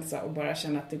glänsa och bara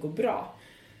känna att det går bra.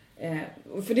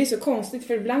 För det är så konstigt,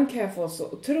 för ibland kan jag få så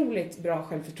otroligt bra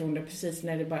självförtroende precis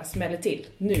när det bara smäller till.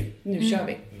 Nu kör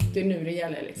vi. Det är nu det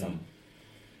gäller liksom.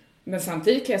 Men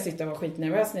samtidigt kan jag sitta och vara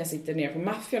skitnervös när jag sitter ner på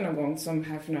Mafia någon gång, som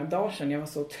här för några dagar sedan. Jag var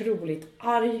så otroligt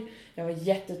arg, jag var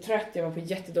jättetrött, jag var på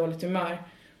jättedåligt humör.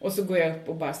 Och så går jag upp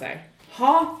och bara så här,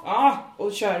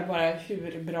 och kör bara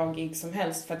hur bra gig som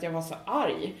helst för att jag var så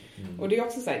arg. Och det är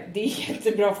också så här, det är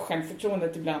jättebra för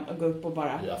självförtroendet ibland att gå upp och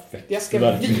bara, jag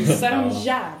ska visa de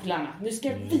jävlarna. Nu ska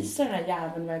jag visa den här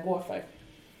jäveln vad jag går för.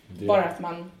 Bara att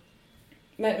man,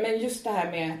 men just det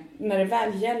här med när det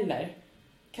väl gäller,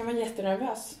 kan vara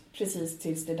jättenervös precis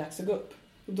tills det är dags att gå upp.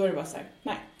 Och då är det bara så här,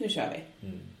 nej, nu kör vi.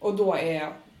 Och då är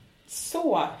jag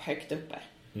så högt uppe.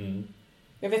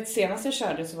 Jag vet, senast jag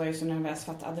körde så var jag så nervös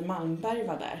för att Adde Malmberg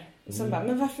var där. Så bara,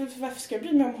 men varför ska jag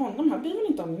bry mig om honom? Han bryr väl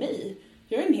inte om mig.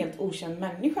 Jag är en helt okänd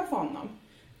människa för honom.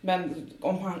 Men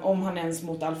om han ens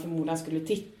mot all förmodan skulle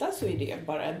titta så är det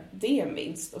bara det en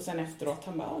vinst. Och sen efteråt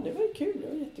han bara, det var ju kul, det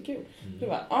var jättekul. Du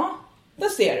bara, där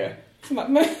ser du.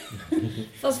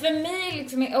 Fast för mig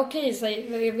liksom, okej, så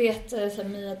jag vet så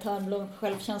Mia Törnblom,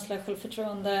 självkänsla,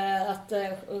 självförtroende, att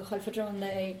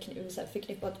självförtroende är så här,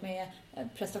 förknippat med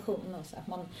prestation och så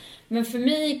här, men för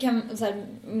mig kan så här,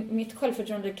 mitt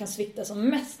självförtroende kan svikta som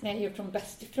mest när jag gör från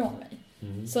bäst ifrån mig.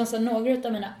 Så några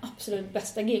av mina absolut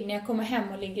bästa gig, när jag kommer hem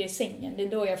och ligger i sängen, det är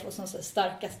då jag får så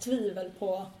starkast tvivel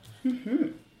på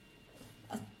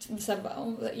att så här,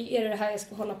 är det här jag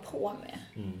ska hålla på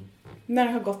med? När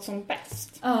det har gått som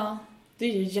bäst. Ja. Det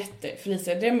är ju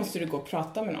Felicia, det måste du gå och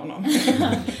prata med någon om.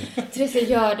 Teresa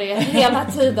gör det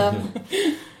hela tiden.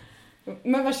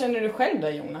 Men vad känner du själv då,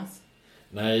 Jonas?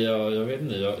 Nej, jag vet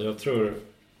inte. Jag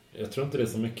tror inte det är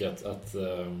så mycket att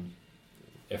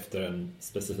efter en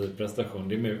specifik prestation,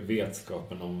 det är mer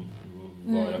vetskapen om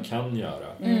vad jag kan göra.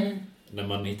 När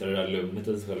man hittar det där lugnet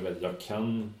i sig själv, att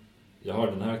jag har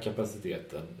den här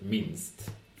kapaciteten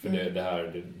minst. För det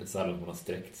här, det är så här långt man har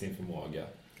sträckt sin förmåga.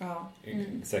 Ja.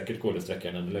 Säkert går det att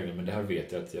sträcka den ännu längre, men det här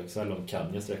vet jag att så här långt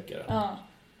kan jag sträcka den. Ja.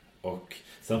 Och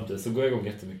samtidigt så går jag igång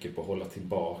jättemycket på att hålla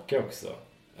tillbaka också.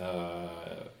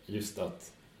 Just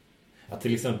att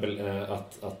till exempel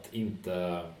att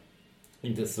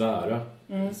inte svära,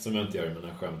 som jag inte gör i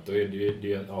mina skämt. Då är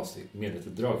det en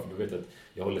medvetet drag, för då vet jag att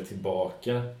jag håller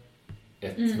tillbaka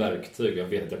ett verktyg. Jag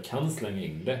vet att jag kan slänga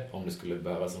in det om det skulle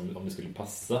behövas, om det skulle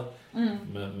passa.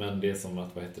 Men det är som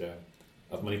att,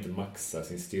 att man inte maxar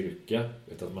sin styrka,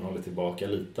 utan att man håller tillbaka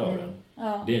lite av den.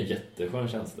 Ja. Det är en jätteskön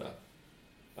känsla.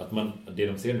 Att det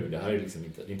de ser nu, det här är liksom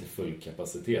inte full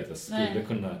kapacitet. Jag skulle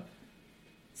kunna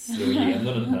slå igenom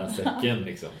den här säcken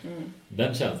liksom.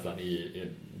 Den känslan är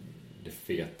det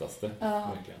fetaste,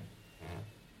 verkligen.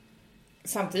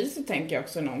 Samtidigt så tänker jag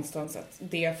också någonstans att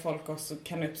det folk också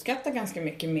kan uppskatta ganska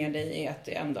mycket med dig är att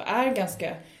det ändå är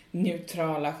ganska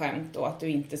neutrala skämt och att du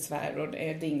inte svär och det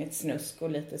är inget snusk och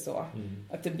lite så.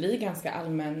 Att det blir ganska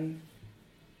allmän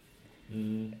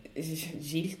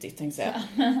giltigt, tänkte jag säga.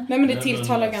 Nej, men det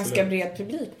tilltalar ganska bred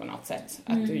publik på något sätt.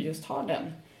 Att du just har den.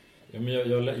 Ja, men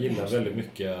jag gillar väldigt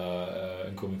mycket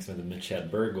en komiker som heter Mitch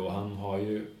Hedberg, och han har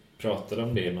ju pratat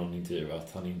om det i någon intervju,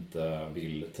 att han inte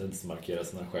vill tidsmarkera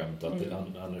sina skämt och att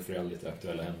han refererar lite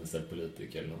aktuella händelser,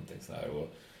 politiker eller någonting så här. Och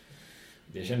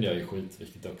det kände jag är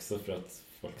skitviktigt också, för att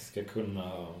folk ska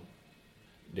kunna...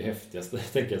 Det häftigaste,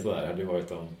 tänker jag så här, hade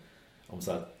varit om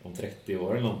 30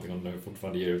 år eller någonting, om de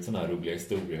fortfarande ger ut såna här roliga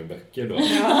historieböcker då.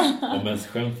 Om ens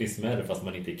skämt finns med det, fast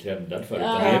man inte är creddad för det.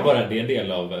 Utan det är en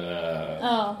del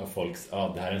av folks,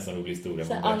 det här är en sån rolig historia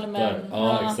så man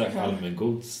berättar. Exakt,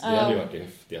 allmängods. Det hade ju varit det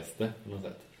häftigaste på något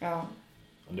sätt. Ja.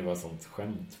 Om det var sånt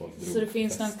skämt folk drog. Så det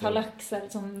finns någon kalaxer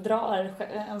som drar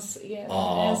ens egen.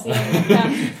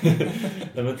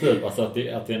 Nej, men typ, alltså att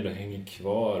det ändå hänger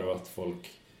kvar, och att folk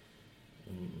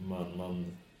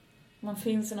man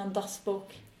finns i någon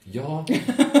dassbok. Ja,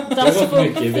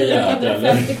 dassbok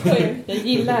 457. Jag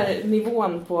gillar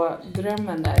nivån på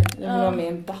drömmen där. Jag vill vara med i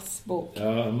en dassbok.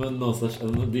 Ja, men någonstans,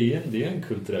 det är en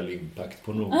kulturell impact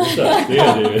på något sätt. Det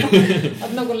är det ju.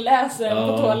 Att någon läser den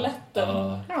på toaletten.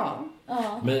 Ja.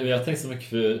 Men jag tänkte så mycket,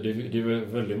 för det är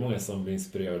väldigt många som blir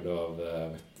inspirerade av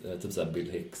typ så här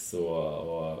Bill Hicks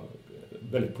och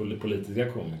väldigt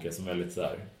politiska komiker som är lite så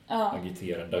här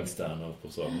agiterande, Doug Stanhope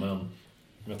och så. Men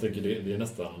jag tycker det är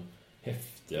nästan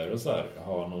häftigare att så här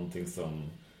ha någonting som...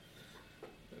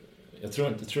 Jag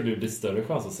tror det är större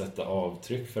chans att sätta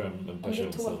avtryck för en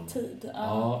person som... tid.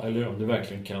 Ja, eller om du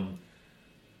verkligen kan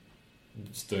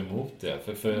stå emot det.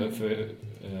 För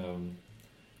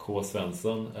K.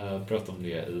 Svensson pratade om det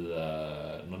i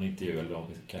någon intervju eller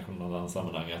kanske någon annan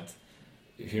sammanhang, att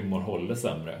humor håller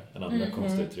sämre än andra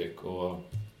konstuttryck. Och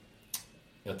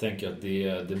jag tänker att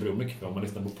det beror mycket på, om man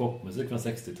lyssnar på popmusik från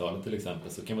 60-talet till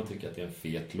exempel, så kan man tycka att det är en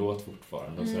fet låt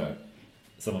fortfarande och sådär.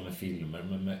 Samma med filmer,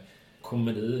 men med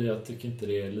komedi, jag tycker inte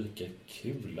det är lika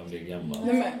kul om det är gammalt.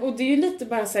 Nej, och det är ju lite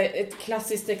bara så här, ett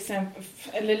klassiskt exempel,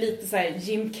 eller lite så här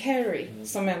Jim Carrey,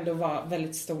 som ändå var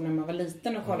väldigt stor när man var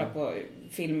liten och kollade på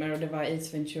filmer, och det var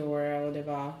Ace Ventura och det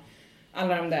var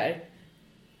alla de där.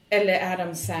 Eller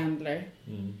Adam Sandler.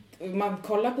 Man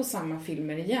kollar på samma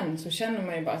filmer igen så känner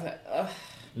man ju bara så här,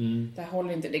 det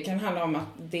håller inte. Det kan handla om att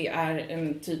det är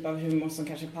en typ av humor som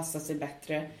kanske passar sig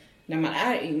bättre när man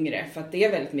är yngre. För att det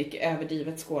är väldigt mycket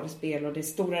överdrivet skådespel och det är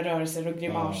stora rörelser och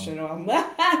grimaser och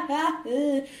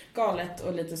galet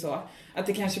och lite så. Att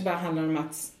det kanske bara handlar om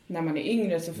att när man är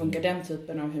yngre så funkar den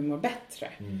typen av humor bättre.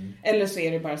 Eller så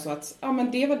är det bara så att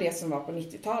men det var det som var på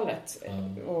 90-talet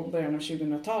och början av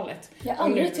 2000-talet. Jag har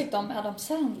aldrig tyckt om Adam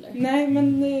Sandler. Nej,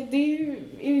 men det är ju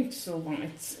inte så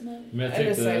vanligt. Men jag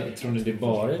tänkte, tror ni det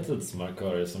bara är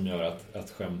tidsmarkörer som gör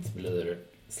att skämt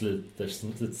sliter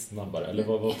snabbare? Eller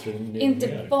vad tror ni? Inte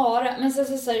mer? bara, men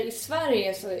så i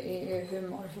Sverige så är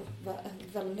humor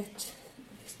väldigt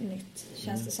nytt,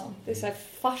 känns det som. Det är så här,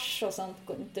 fars och sånt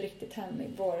går inte riktigt hem i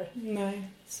vår. Nej.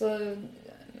 Så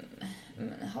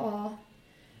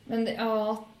men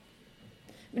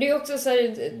det är också så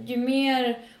här, ju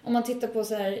mer, om man tittar på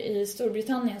så här i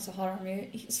Storbritannien så har de ju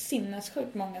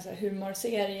sinnessjukt många så här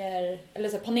humorserier eller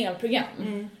så här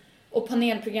panelprogram. Och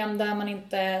panelprogram där man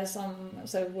inte, som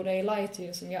Would I Lie To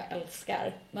You, som jag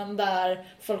älskar, men där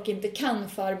folk inte kan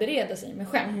förbereda sig med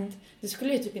skämt. Det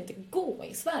skulle ju typ inte gå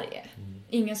i Sverige.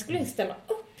 Ingen skulle ställa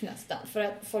upp nästan för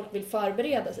att folk vill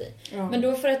förbereda sig. Men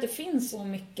då för att det finns så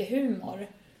mycket humor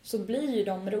så blir ju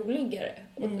de roligare.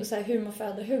 Och så här, humor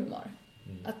föder humor.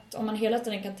 Att om man hela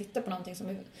tiden kan titta på någonting som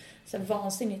är så här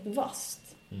vansinnigt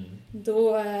vasst,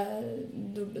 då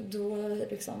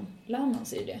liksom lär man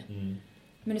sig det.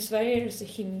 Men i Sverige är det så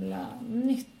himla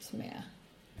nytt med.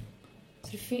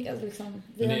 Så det liksom,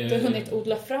 vi har inte hunnit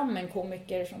odla fram en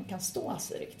komiker som kan stå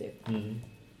sig riktigt.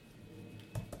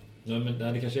 Ja,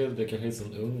 men det kanske är en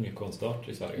sån ung konstart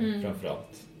i Sverige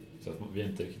framförallt. Så att vi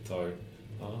inte riktigt tar...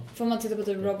 Ja. För om man tittar på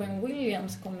typ Robin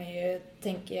Williams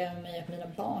tänker jag mig att mina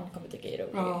barn kommer tycka är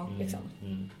roligt. Liksom.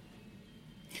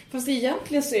 Fast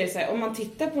egentligen så är det så här, om man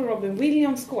tittar på Robin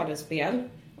Williams skådespel,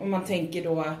 om man tänker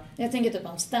då... Jag tänker typ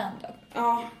om stand-up.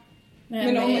 Ja.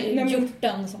 Men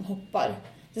hjorten som hoppar.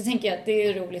 Så tänker jag att det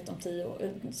är roligt om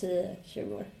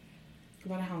 10-20 år.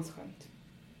 Var det hans skämt?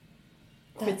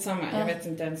 Skitsamma, jag vet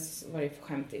inte ens vad det är för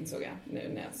skämt, insåg jag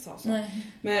nu när jag sa så.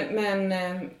 Nej.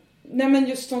 Men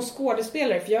just som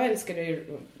skådespelare, för jag älskade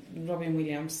ju Robin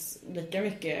Williams lika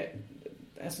mycket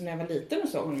alltså när jag var liten och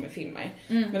såg honom i filmer.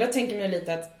 Men där tänker man ju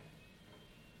lite att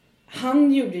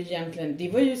han gjorde egentligen, det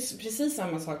var ju precis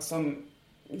samma sak som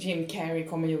Jim Carrey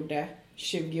kom och gjorde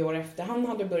 20 år efter han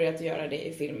hade börjat göra det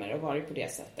i filmer och varit på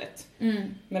det sättet.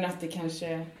 Men att det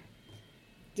kanske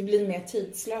det blir mer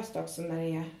tidslöst också när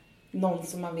det är någon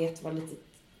som man vet var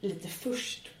lite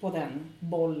först på den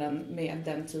bollen med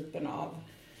den typen av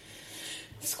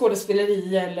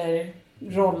skådespeleri eller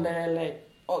roller eller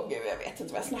gud, jag vet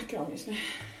inte vad jag snackar om just nu.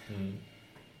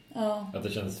 Ja. Att det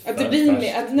känns att det blir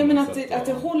mer, att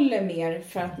det håller mer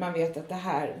för att man vet att det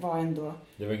här var ändå...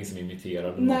 Det var ingen som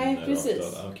imiterade Nej,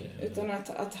 precis. Okay. Utan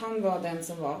att han var den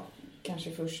som var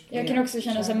kanske först. Jag kan också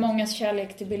känna att mångas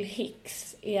kärlek till Bill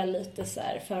Hicks är lite så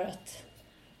här för att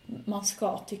man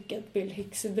ska tycka att Bill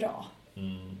Hicks är bra.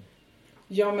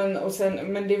 Ja,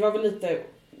 men det var väl lite...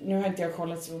 Nu har inte jag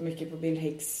kollat så mycket på Bill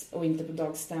Hicks och inte på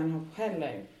Doug Stanhope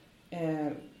heller.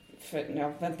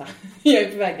 Vänta, jag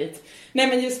är på väg dit. Nej,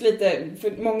 men just lite,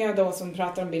 för många då som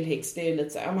pratar om Bill Hicks, det är ju lite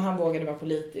så här, han vågade vara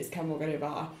politisk, han vågade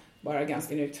vara bara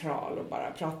ganska neutral och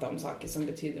bara prata om saker som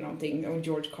betyder någonting. Och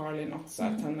George Carlin också,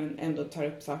 att han ändå tar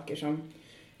upp saker som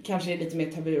kanske är lite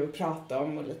mer tabu att prata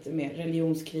om och lite mer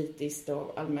religionskritiskt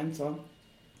och allmänt så.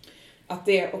 Att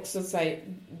det är också så här,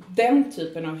 den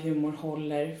typen av humor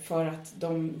håller för att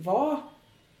de var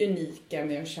unika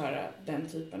med att köra den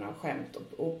typen av skämt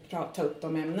och ta upp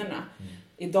de ämnena.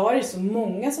 Idag är det så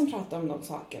många som pratar om de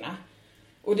sakerna.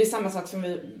 Och det är samma sak som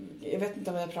jag vet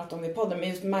inte vad jag pratar om i podden, men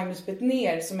just Magnus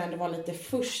Bettner som ändå var lite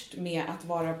först med att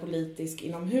vara politisk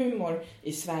inom humor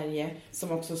i Sverige,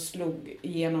 som också slog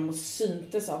igenom och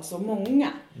syntes av så många.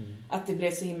 Att det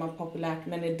blev så himla populärt.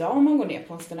 Men idag om man går ner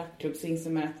på en stand-up-klubb så inser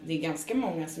man att det är ganska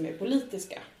många som är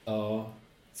politiska. Ja.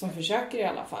 Som försöker i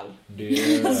alla fall.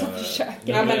 Som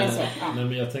försöker. Nej,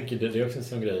 men jag tänker, det är också en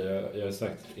sån grej. Jag har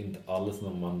sagt inte alls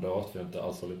någon mandat. Vi har inte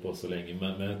alls hållit på så länge.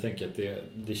 Men jag tänker att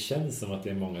det känns som att det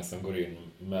är många som går in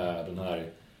med den här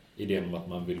idén om att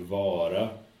man vill vara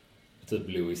typ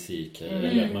Louis CK.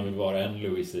 Eller att man vill vara en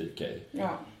Louis CK. Ja.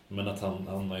 Men att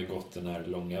han har ju gått den här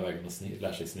långa vägen och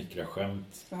lär sig snickra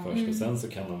skämt först. Och sen så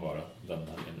kan han vara den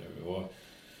här nu. Och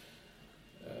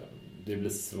det blir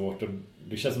svårt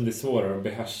det känns som det är svårare att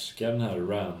behärska den här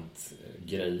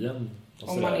rant-grejen.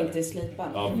 Om man inte är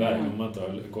slipad. Ja, verkligen. Om man inte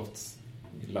har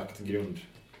lagt grund.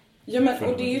 Ja, men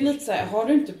och det är ju lite så här, har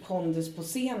du inte pondus på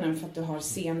scenen för att du har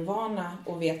scenvana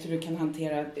och vet hur du kan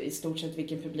hantera i stort sett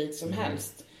vilken publik som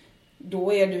helst,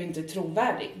 då är du inte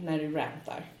trovärdig när du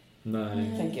rantar.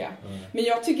 Nej. Tänker jag. Men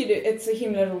jag tycker det är ett så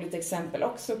himla roligt exempel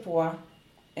också på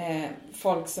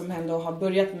folk som ändå har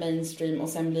börjat mainstream och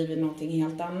sen blivit någonting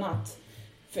helt annat.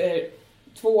 För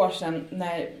 2 år sedan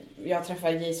när jag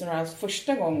träffade Jason Rouse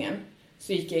första gången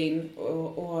så gick jag in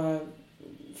och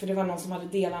för det var någon som hade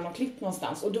delat något klipp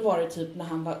någonstans. Och då var det typ när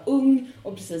han var ung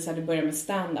och precis hade börjat med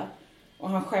stand-up. Och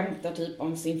han skämtar typ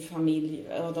om sin familj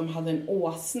och de hade en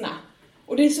åsna.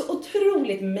 Och det är så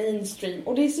otroligt mainstream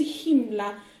och det är så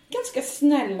himla, ganska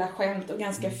snälla skämt och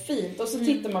ganska fint. Och så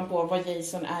tittar man på vad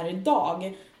Jason är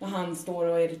idag. När han står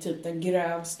och är typ den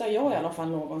grövsta jag i alla fall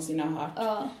någonsin har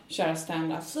hört köra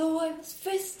stand-up. So I was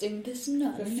fisting this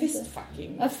nun.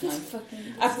 Fistfucking.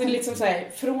 Fistfucking. Att det liksom så här,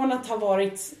 från att ha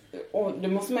varit, och det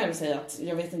måste man ändå säga att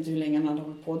jag vet inte hur länge han hade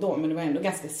hållit på då, men det var ändå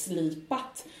ganska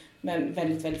slipat. Men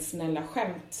väldigt, väldigt snälla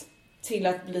skämt till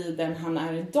att bli den han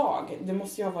är idag. Det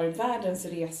måste ju ha varit världens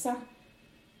resa.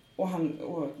 Och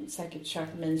säkert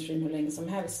kört mainstream hur länge som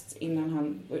helst innan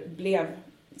han blev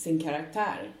sin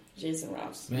karaktär, Jason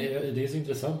Rouse. Men det är så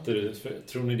intressant.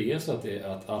 Tror ni det är så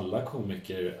att alla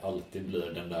komiker alltid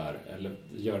blir den där, eller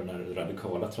gör den här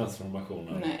radikala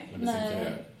transformationen?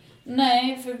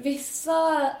 Nej, för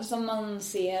vissa som man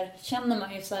ser känner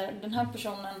man ju så här, den här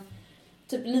personen,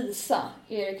 typ Lisa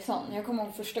Eriksson. Jag kommer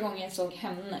ihåg första gången jag såg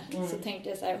henne så tänkte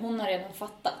jag så här, hon har redan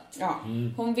fattat. Ja.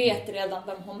 Hon vet redan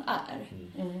vem hon är.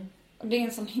 Och det är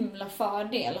en sån himla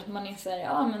fördel att man är så här,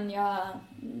 ja men jag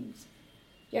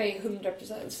är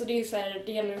 100%. Så det är så här,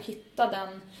 det gäller att hitta den.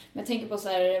 Men jag tänker på så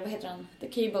här, vad heter han? The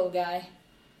Cable Guy.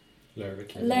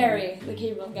 Larry, the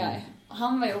Cable Guy.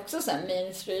 Han var ju också så här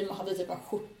mainstream och hade typ en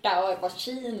skjorta och ett par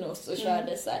chinos och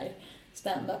körde så här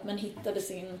stand-up, men hittade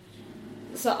sin.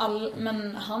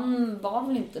 Men han var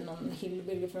väl inte någon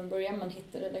hillbilly från början, man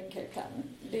hittade den karaktären.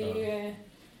 Det är ju...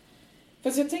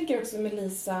 Fast jag tänker också med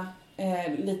Lisa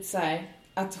lite så här,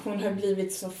 att hon har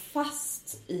blivit så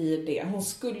fast i det.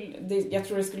 Jag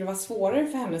tror det skulle vara svårare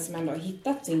för henne som ändå har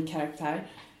hittat sin karaktär.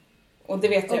 Och det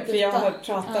vet jag, för jag har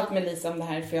pratat med Lisa om det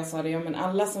här, för jag sa det, men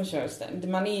alla som kör stand,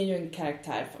 man är ju en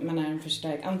karaktär, man är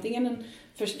antingen en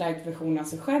förstärkt version av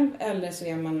sig själv, eller så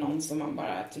är man någon som man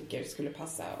bara tycker skulle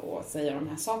passa och säga de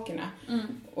här sakerna.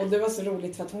 Och det var så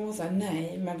roligt för att hon var så här: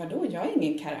 nej, men vadå, jag är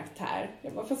ingen karaktär.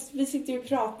 Jag bara, fast vi sitter ju och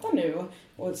pratar nu,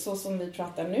 och så som vi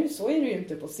pratar nu, så är det ju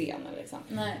inte på scenen liksom.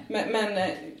 Nej. Men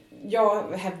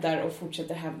jag hävdar och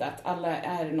fortsätter hävda att alla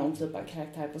är någon typ av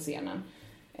karaktär på scenen.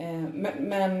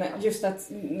 Men just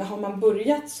att har man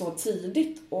börjat så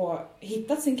tidigt och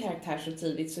hittat sin karaktär så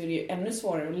tidigt, så är det ju ännu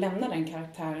svårare att lämna den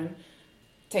karaktären,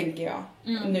 tänker jag.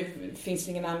 Nu finns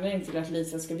det ingen anledning till att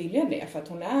Lisa ska vilja det, för att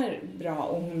hon är bra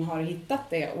och hon har hittat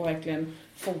det och verkligen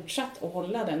fortsatt att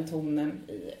hålla den tonen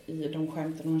i de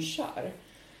skämten hon kör.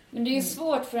 Men det är ju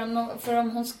svårt för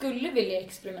om hon skulle vilja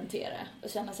experimentera och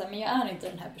känna så här, men jag är inte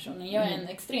den här personen. Jag är en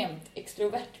extremt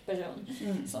extrovert person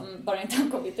som bara inte har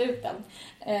kommit ut än.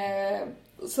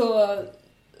 Så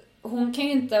hon kan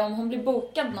ju inte, om hon blir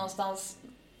bokad någonstans,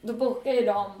 då bokar ju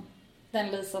de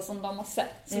den Lisa som de har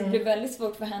sett. Så det blir väldigt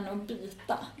svårt för henne att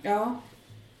byta. Ja,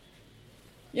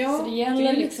 så det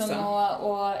gäller liksom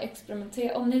att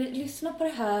experimentera. Om ni lyssnar på det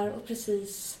här och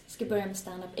precis ska börja med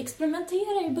stand-up,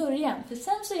 experimentera i början, för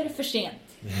sen så är det för sent.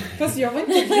 Fast jag var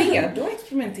inte redo att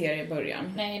experimentera i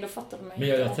början. Nej, då fattar de mig. Men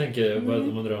jag tänker,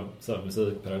 om man drar så här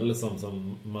musikparalleller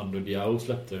som Mando Diao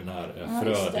släppte den här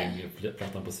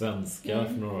Fröding-plattan på svenska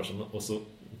för några år sedan, och så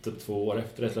typ 2 år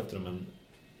efter det släppte de en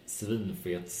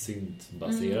svinfet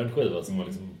syntbaserad skiva som var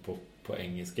liksom på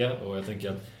engelska, och jag tänker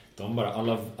att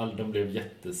de blev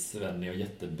jättesvenniga och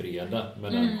jättebreda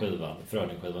med den skivan,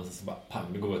 Fröding-skivan, så bara pang,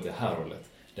 det går åt det här hållet.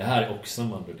 Det här är också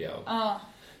Mando Diao.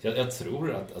 Så jag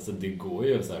tror att alltså, det går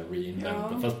ju så här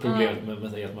reinventa, fast problemet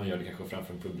med att man gör det kanske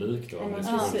framför en publik då, det är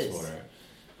svårare.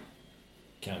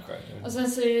 Kanske. Och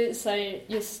sen så är det så här,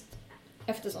 just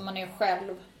eftersom man är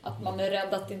själv, att man är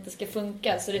rädd att det inte ska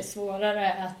funka, så det är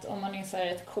svårare att om man är så här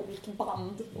ett coolt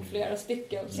band och flera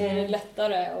stycken, så är det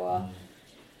lättare att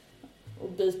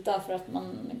byta, för att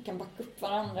man kan backa upp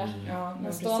varandra.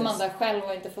 Men står man där själv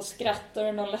och inte får skratt, då är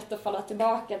det nog lätt att falla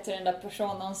tillbaka till den där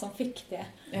personen som fick det.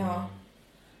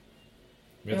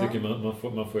 Men jag tycker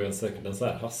man får ju säkert en så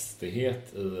här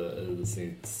hastighet i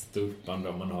sitt stupande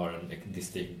om man har en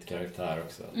distinkt karaktär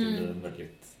också. Att det blir en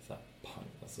väldigt så här, pang,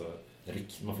 alltså,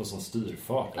 man får sån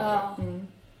styrfart. Ja,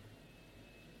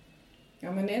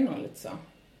 men det är nog lite så.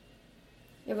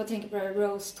 Jag bara tänker på det här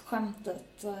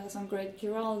roast-skämtet som Greg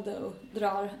Giraldo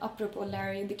drar apropå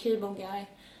Larry the Cable Guy.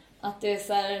 Att det är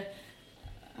så här,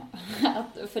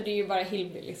 för det är ju bara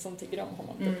hillbilly som tycker om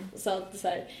honom. Så att så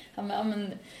här,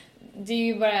 men det är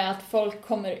ju bara att folk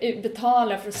kommer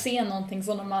betala för att se någonting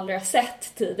som de aldrig har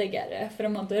sett tidigare. För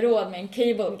de har inte råd med en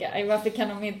cable guy. Varför kan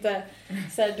de inte...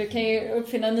 Så här, du kan ju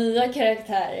uppfinna nya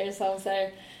karaktärer som så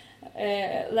här,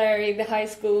 Larry the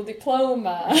High School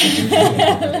Diploma.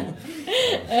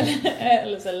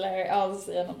 Eller så Larry, ja, så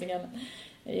säger någonting annat.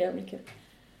 Det är jävligt kul.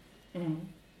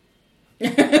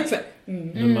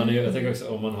 Men jag tänker också,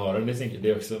 om man har en det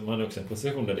är också, man är också i en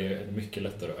position där det är mycket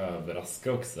lättare att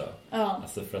överraska också.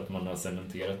 Alltså för att man har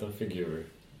cementerat en figur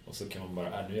och så kan man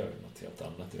bara, nu gör vi något helt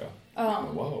annat idag.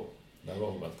 Wow, det var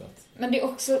oväntat. Men det är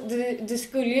också, det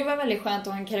skulle ju vara väldigt skönt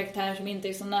att ha en karaktär som inte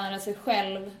är så nära sig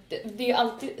själv. Det är ju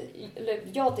alltid, eller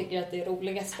jag tycker att det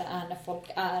roligaste är när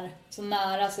folk är så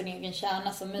nära sin egen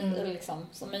kärna som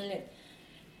möjligt.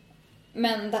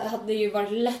 Men det hade ju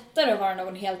varit lättare att vara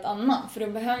någon helt annan. För då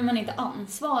behöver man inte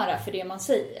ansvara för det man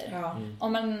säger.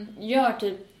 Om man gör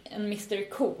typ en Mr.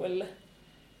 Cool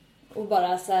och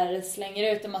bara så här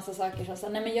slänger ut en massa saker som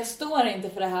säger, nej men jag står inte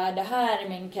för det här är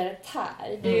min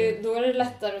karaktär. Då är det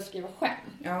lättare att skriva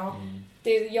skämt.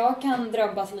 Jag kan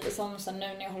drabbas lite som så nu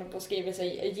när jag håller på att skriva så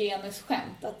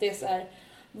genusskämt. Att det är så här,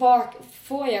 vad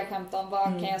får jag skämta om? Vad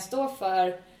kan jag stå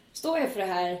för? Står jag för det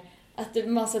här? Att det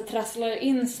massa trasslar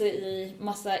in sig i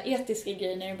massa etiska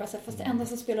grejer. Bara så här, fast det enda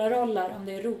som spelar roll är om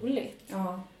det är roligt.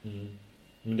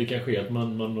 Men det kan ske att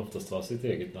man oftast har sitt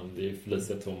eget namn. Det är ju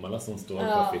Felicia Tomala som står på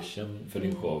affischen för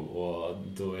din show. Och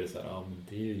då är det så här,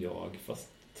 det är ju jag. Fast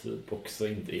typ också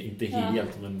inte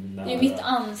helt, men nära. Det är mitt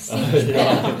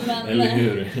ansikte. Men eller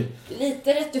hur?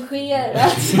 Lite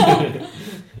retuscherat.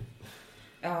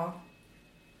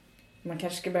 Man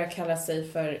kanske ska börja kalla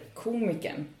sig för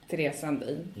komikern Therese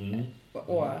Sandin.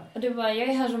 Och du bara, jag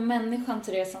är här som människan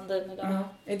Therese Sandin idag.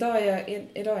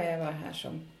 Idag är jag bara här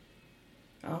som...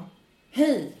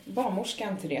 Hej,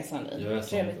 barnmorskan Therese Sandin. Jag är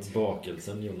som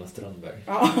bakelsen Jonas Strandberg.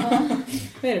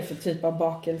 Vad är det för typ av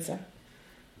bakelse?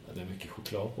 Det är mycket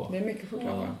choklad på. Det är mycket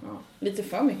choklad på. Lite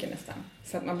för mycket nästan.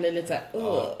 Så att man blir lite så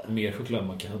här... mer choklad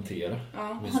man kan hantera.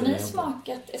 Har ni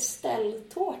smakat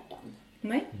Estelle-tårtan?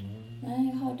 Nej. Nej,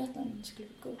 jag hörde att den skulle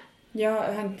gå.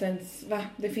 Jag har inte ens... Va?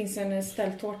 Det finns en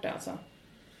ställtårta alltså?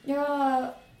 Ja,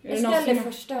 Estelle är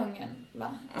första ungen,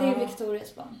 va? Det är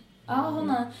Victorias barn.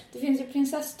 Ja, det finns ju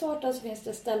prinsesstårta, så finns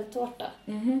det ställtårta.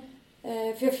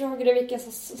 För jag frågade vilka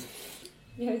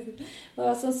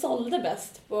som sålde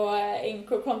bäst på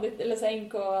NK eller så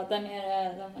NK där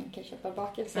nere där man kan köpa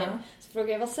bakelser. Så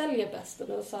frågade jag, vad säljer bäst? Och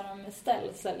då sa de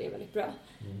Estelle säljer väldigt bra.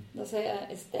 Då säger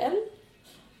jag Estelle.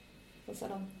 Och så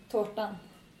de tårtan.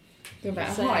 Det var,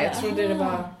 jag trodde det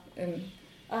var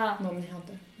någon ni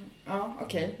hade.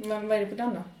 Okej. Men vad är det på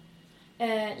den då?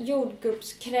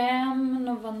 Jordgubbskräm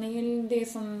och vanilj. Det är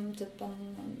som typ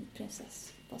en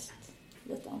prinsess, fast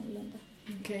lite annorlunda.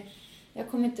 Okej. Jag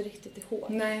kommer inte riktigt ihåg.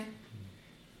 Nej.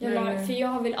 För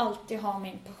jag vill alltid ha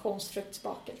min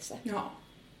passionsfruktsbakelse.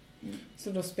 Så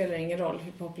då spelar det ingen roll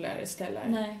hur populär Estelle är.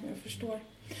 Nej. Jag förstår.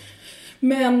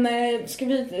 Men är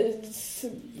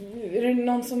det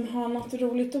någon som har något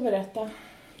roligt att berätta?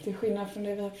 Till skillnad från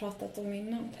det vi har pratat om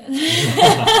innan.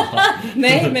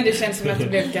 Nej, men det känns som att det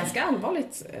blev ett ganska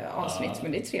allvarligt avsnitt.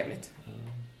 Men det är trevligt.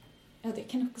 Ja, det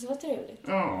kan också vara trevligt.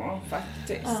 Ja,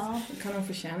 faktiskt. Då kan de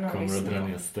få känna och lyssna. Kommer du dra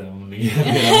ner stämningen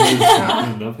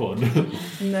hela podden?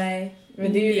 Nej,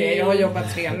 men det är ju det. Jag har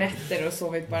jobbat 3 nätter och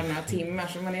sovit bara några timmar.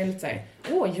 Så man är lite så här,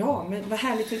 men vad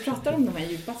härligt vi pratar om de här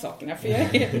djupa sakerna. För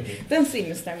den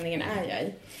sinnesstämningen är jag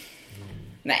i.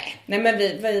 Nej, men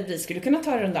vi skulle kunna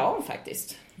ta en runda om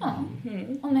faktiskt.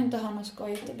 Om ni inte har något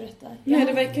skojigt att berätta. Nej,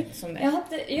 det verkar inte som det.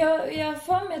 Jag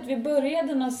får med att vi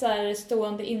började något så här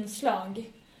stående inslag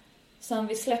som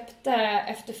vi släppte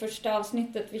efter första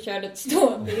avsnittet. Vi körde ett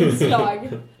stående inslag.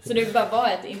 Så det bara var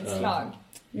ett inslag.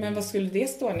 Men vad skulle det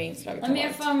stående inslaget ha varit?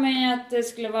 Jag får med att det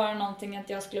skulle vara någonting att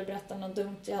jag skulle berätta något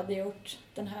dumt jag hade gjort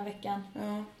den här veckan.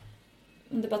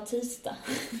 Men det var tisdag.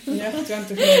 Jag tror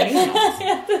inte hunnit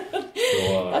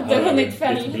att du hunnit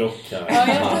fälla. Jag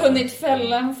har hunnit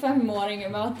fälla en 5-åring i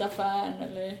mataffären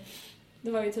eller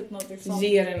det var ju typ något sånt.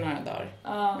 Ge det några dagar.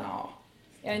 Ja.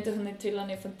 Jag har inte hunnit trilla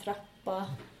ner för en trappa.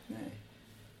 Nej.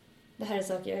 Det här är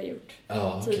saker jag har gjort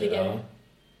tidigare. Okay,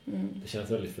 det känns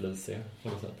väldigt Felicia på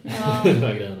något sätt. Ja,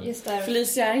 just där.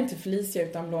 Felicia är inte Felicia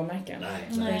utan blåmärken.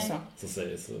 Nej. Så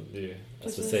säger så. Det är ju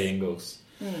as the saying goes.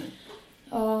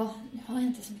 Ja, jag har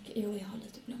inte så mycket. Jo, jag har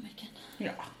lite blåmärken.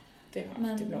 Ja, det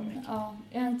har alltid blåmärken. Ja,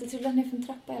 jag har inte trillat ner för en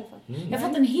trappa i alla fall. Jag har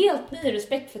fått en helt ny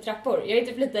respekt för trappor. Jag är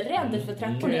typ lite rädd för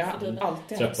trappor nu för tiden.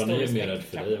 Trappan är ju mer rädd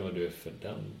för dig än vad du är för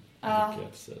den. Ja.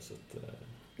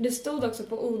 Det stod också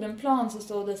på Odenplan så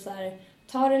stod det så här: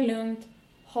 ta det lugnt,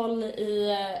 håll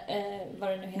i vad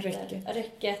det nu heter,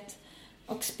 räcket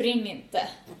och spring inte.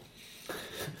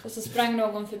 Och så sprang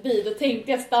någon förbi. Då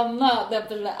tänkte jag stanna. Där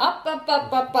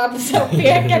på app. Så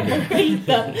pekade på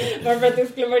skylten. Bara för att det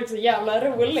skulle varit så jävla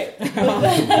roligt.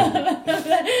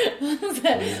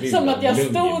 Som att jag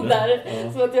stod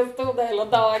där. Som att jag stod där hela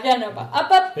dagen. Och bara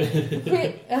app.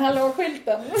 Hallå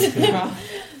skylten.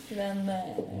 Men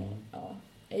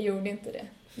jag gjorde inte det.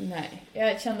 Nej.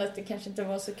 Jag kände att det kanske inte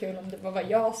var så kul om det bara var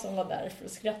jag som var där för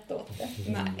att skratta åt det.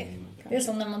 Nej. Det är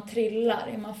som när man trillar.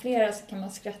 Är man flera så kan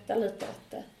man skratta lite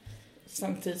åt det.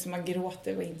 Samtidigt som man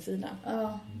gråter på insidan.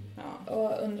 Ja.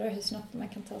 Och undrar hur snabbt man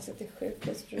kan ta sig till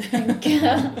sjukhus för att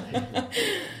tänka.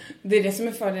 Det är det som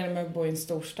är fördelen med att bo i en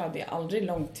storstad. Det är aldrig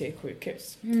långt till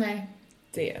sjukhus. Nej.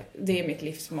 Det är mitt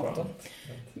livsmotto.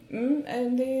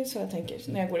 Det är så jag tänker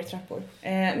när jag går i trappor.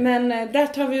 Men där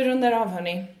tar vi rundar av,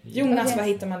 hörni. Jonas, vad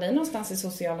hittar man dig någonstans i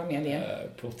sociala medier?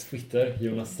 På Twitter,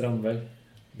 Jonas Strandberg.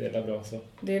 Det är bra så.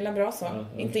 Det är bra så. Ja.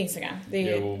 Inte Instagram. Det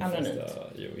är anonymt.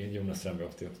 Jonas Strandberg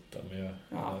 88. Men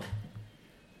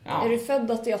jag, Är du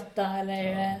född 88 eller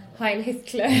är det Heil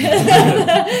Hitler?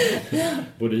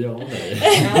 Både ja och nej.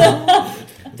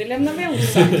 Det lämnar vi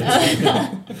osagt.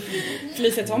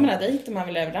 Felicia Tomela, det hittar man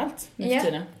väl överallt nu för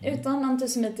tiden. Utan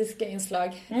antisemitiska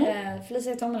inslag.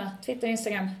 Felicia Tomela, Twitter,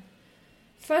 Instagram.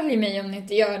 Följ mig om ni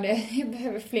inte gör det. Jag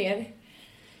behöver fler.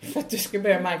 För att du ska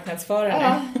börja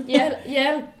marknadsföra det.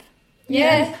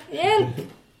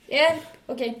 Hjälp.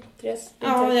 Okej, Therese.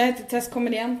 Ja, jag heter Tess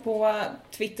Komedian på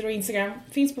Twitter och Instagram.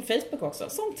 Finns på Facebook också,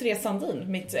 som Therese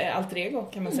Sandin. Mitt alter ego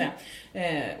kan man säga.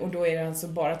 Och då är det alltså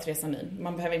bara Therese Sandin.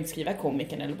 Man behöver inte skriva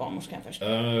komikern eller barnmorskan först.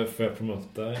 Får jag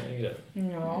promota en grej?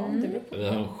 Ja, det beror på. Vi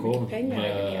har en show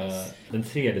med den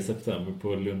 3 september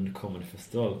på Lund Comedy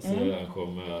Festival. Så har jag en show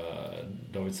med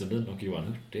David Sundin och Johan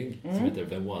Hurtig som heter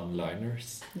The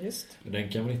One-Liners. Just. Den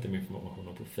kan man hitta med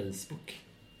information på Facebook.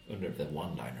 Under The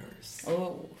One-Liners.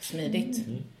 Smidigt.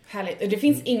 Härligt. Det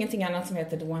finns ingenting annat som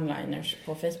heter The One-Liners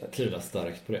på Facebook. Tvivlar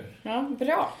starkt på det. Ja,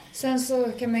 bra. Sen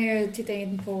så kan man ju titta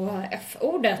in på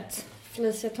F-ordet.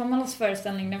 Felicia Tomalas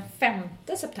föreställning den 5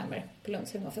 september på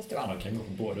Lunds humorfestival. Man kan gå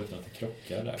på båda utan att det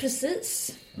krockar där.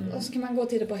 Precis. Och så kan man gå och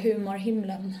titta på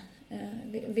Humorhimlen.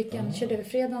 Vilken kör du?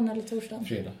 Fredagen eller torsdagen?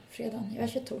 Fredagen. Jag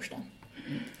kör torsdagen.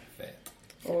 Fett.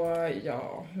 Och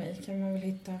mig kan man väl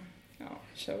hitta...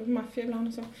 kör maffia ibland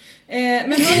och så.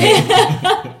 Men hörni,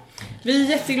 vi är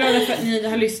jätteglada för att ni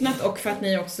har lyssnat och för att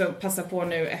ni också passar på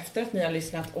nu efter att ni har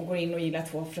lyssnat och går in och gillar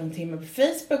 2 fruntimmer på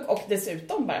Facebook och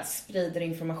dessutom bara sprider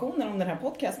informationen om den här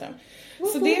podcasten.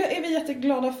 Så det är vi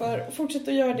jätteglada för. Fortsätt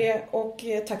att göra det och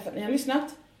tack för att ni har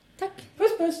lyssnat. Tack.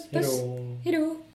 Puss. Hejdå.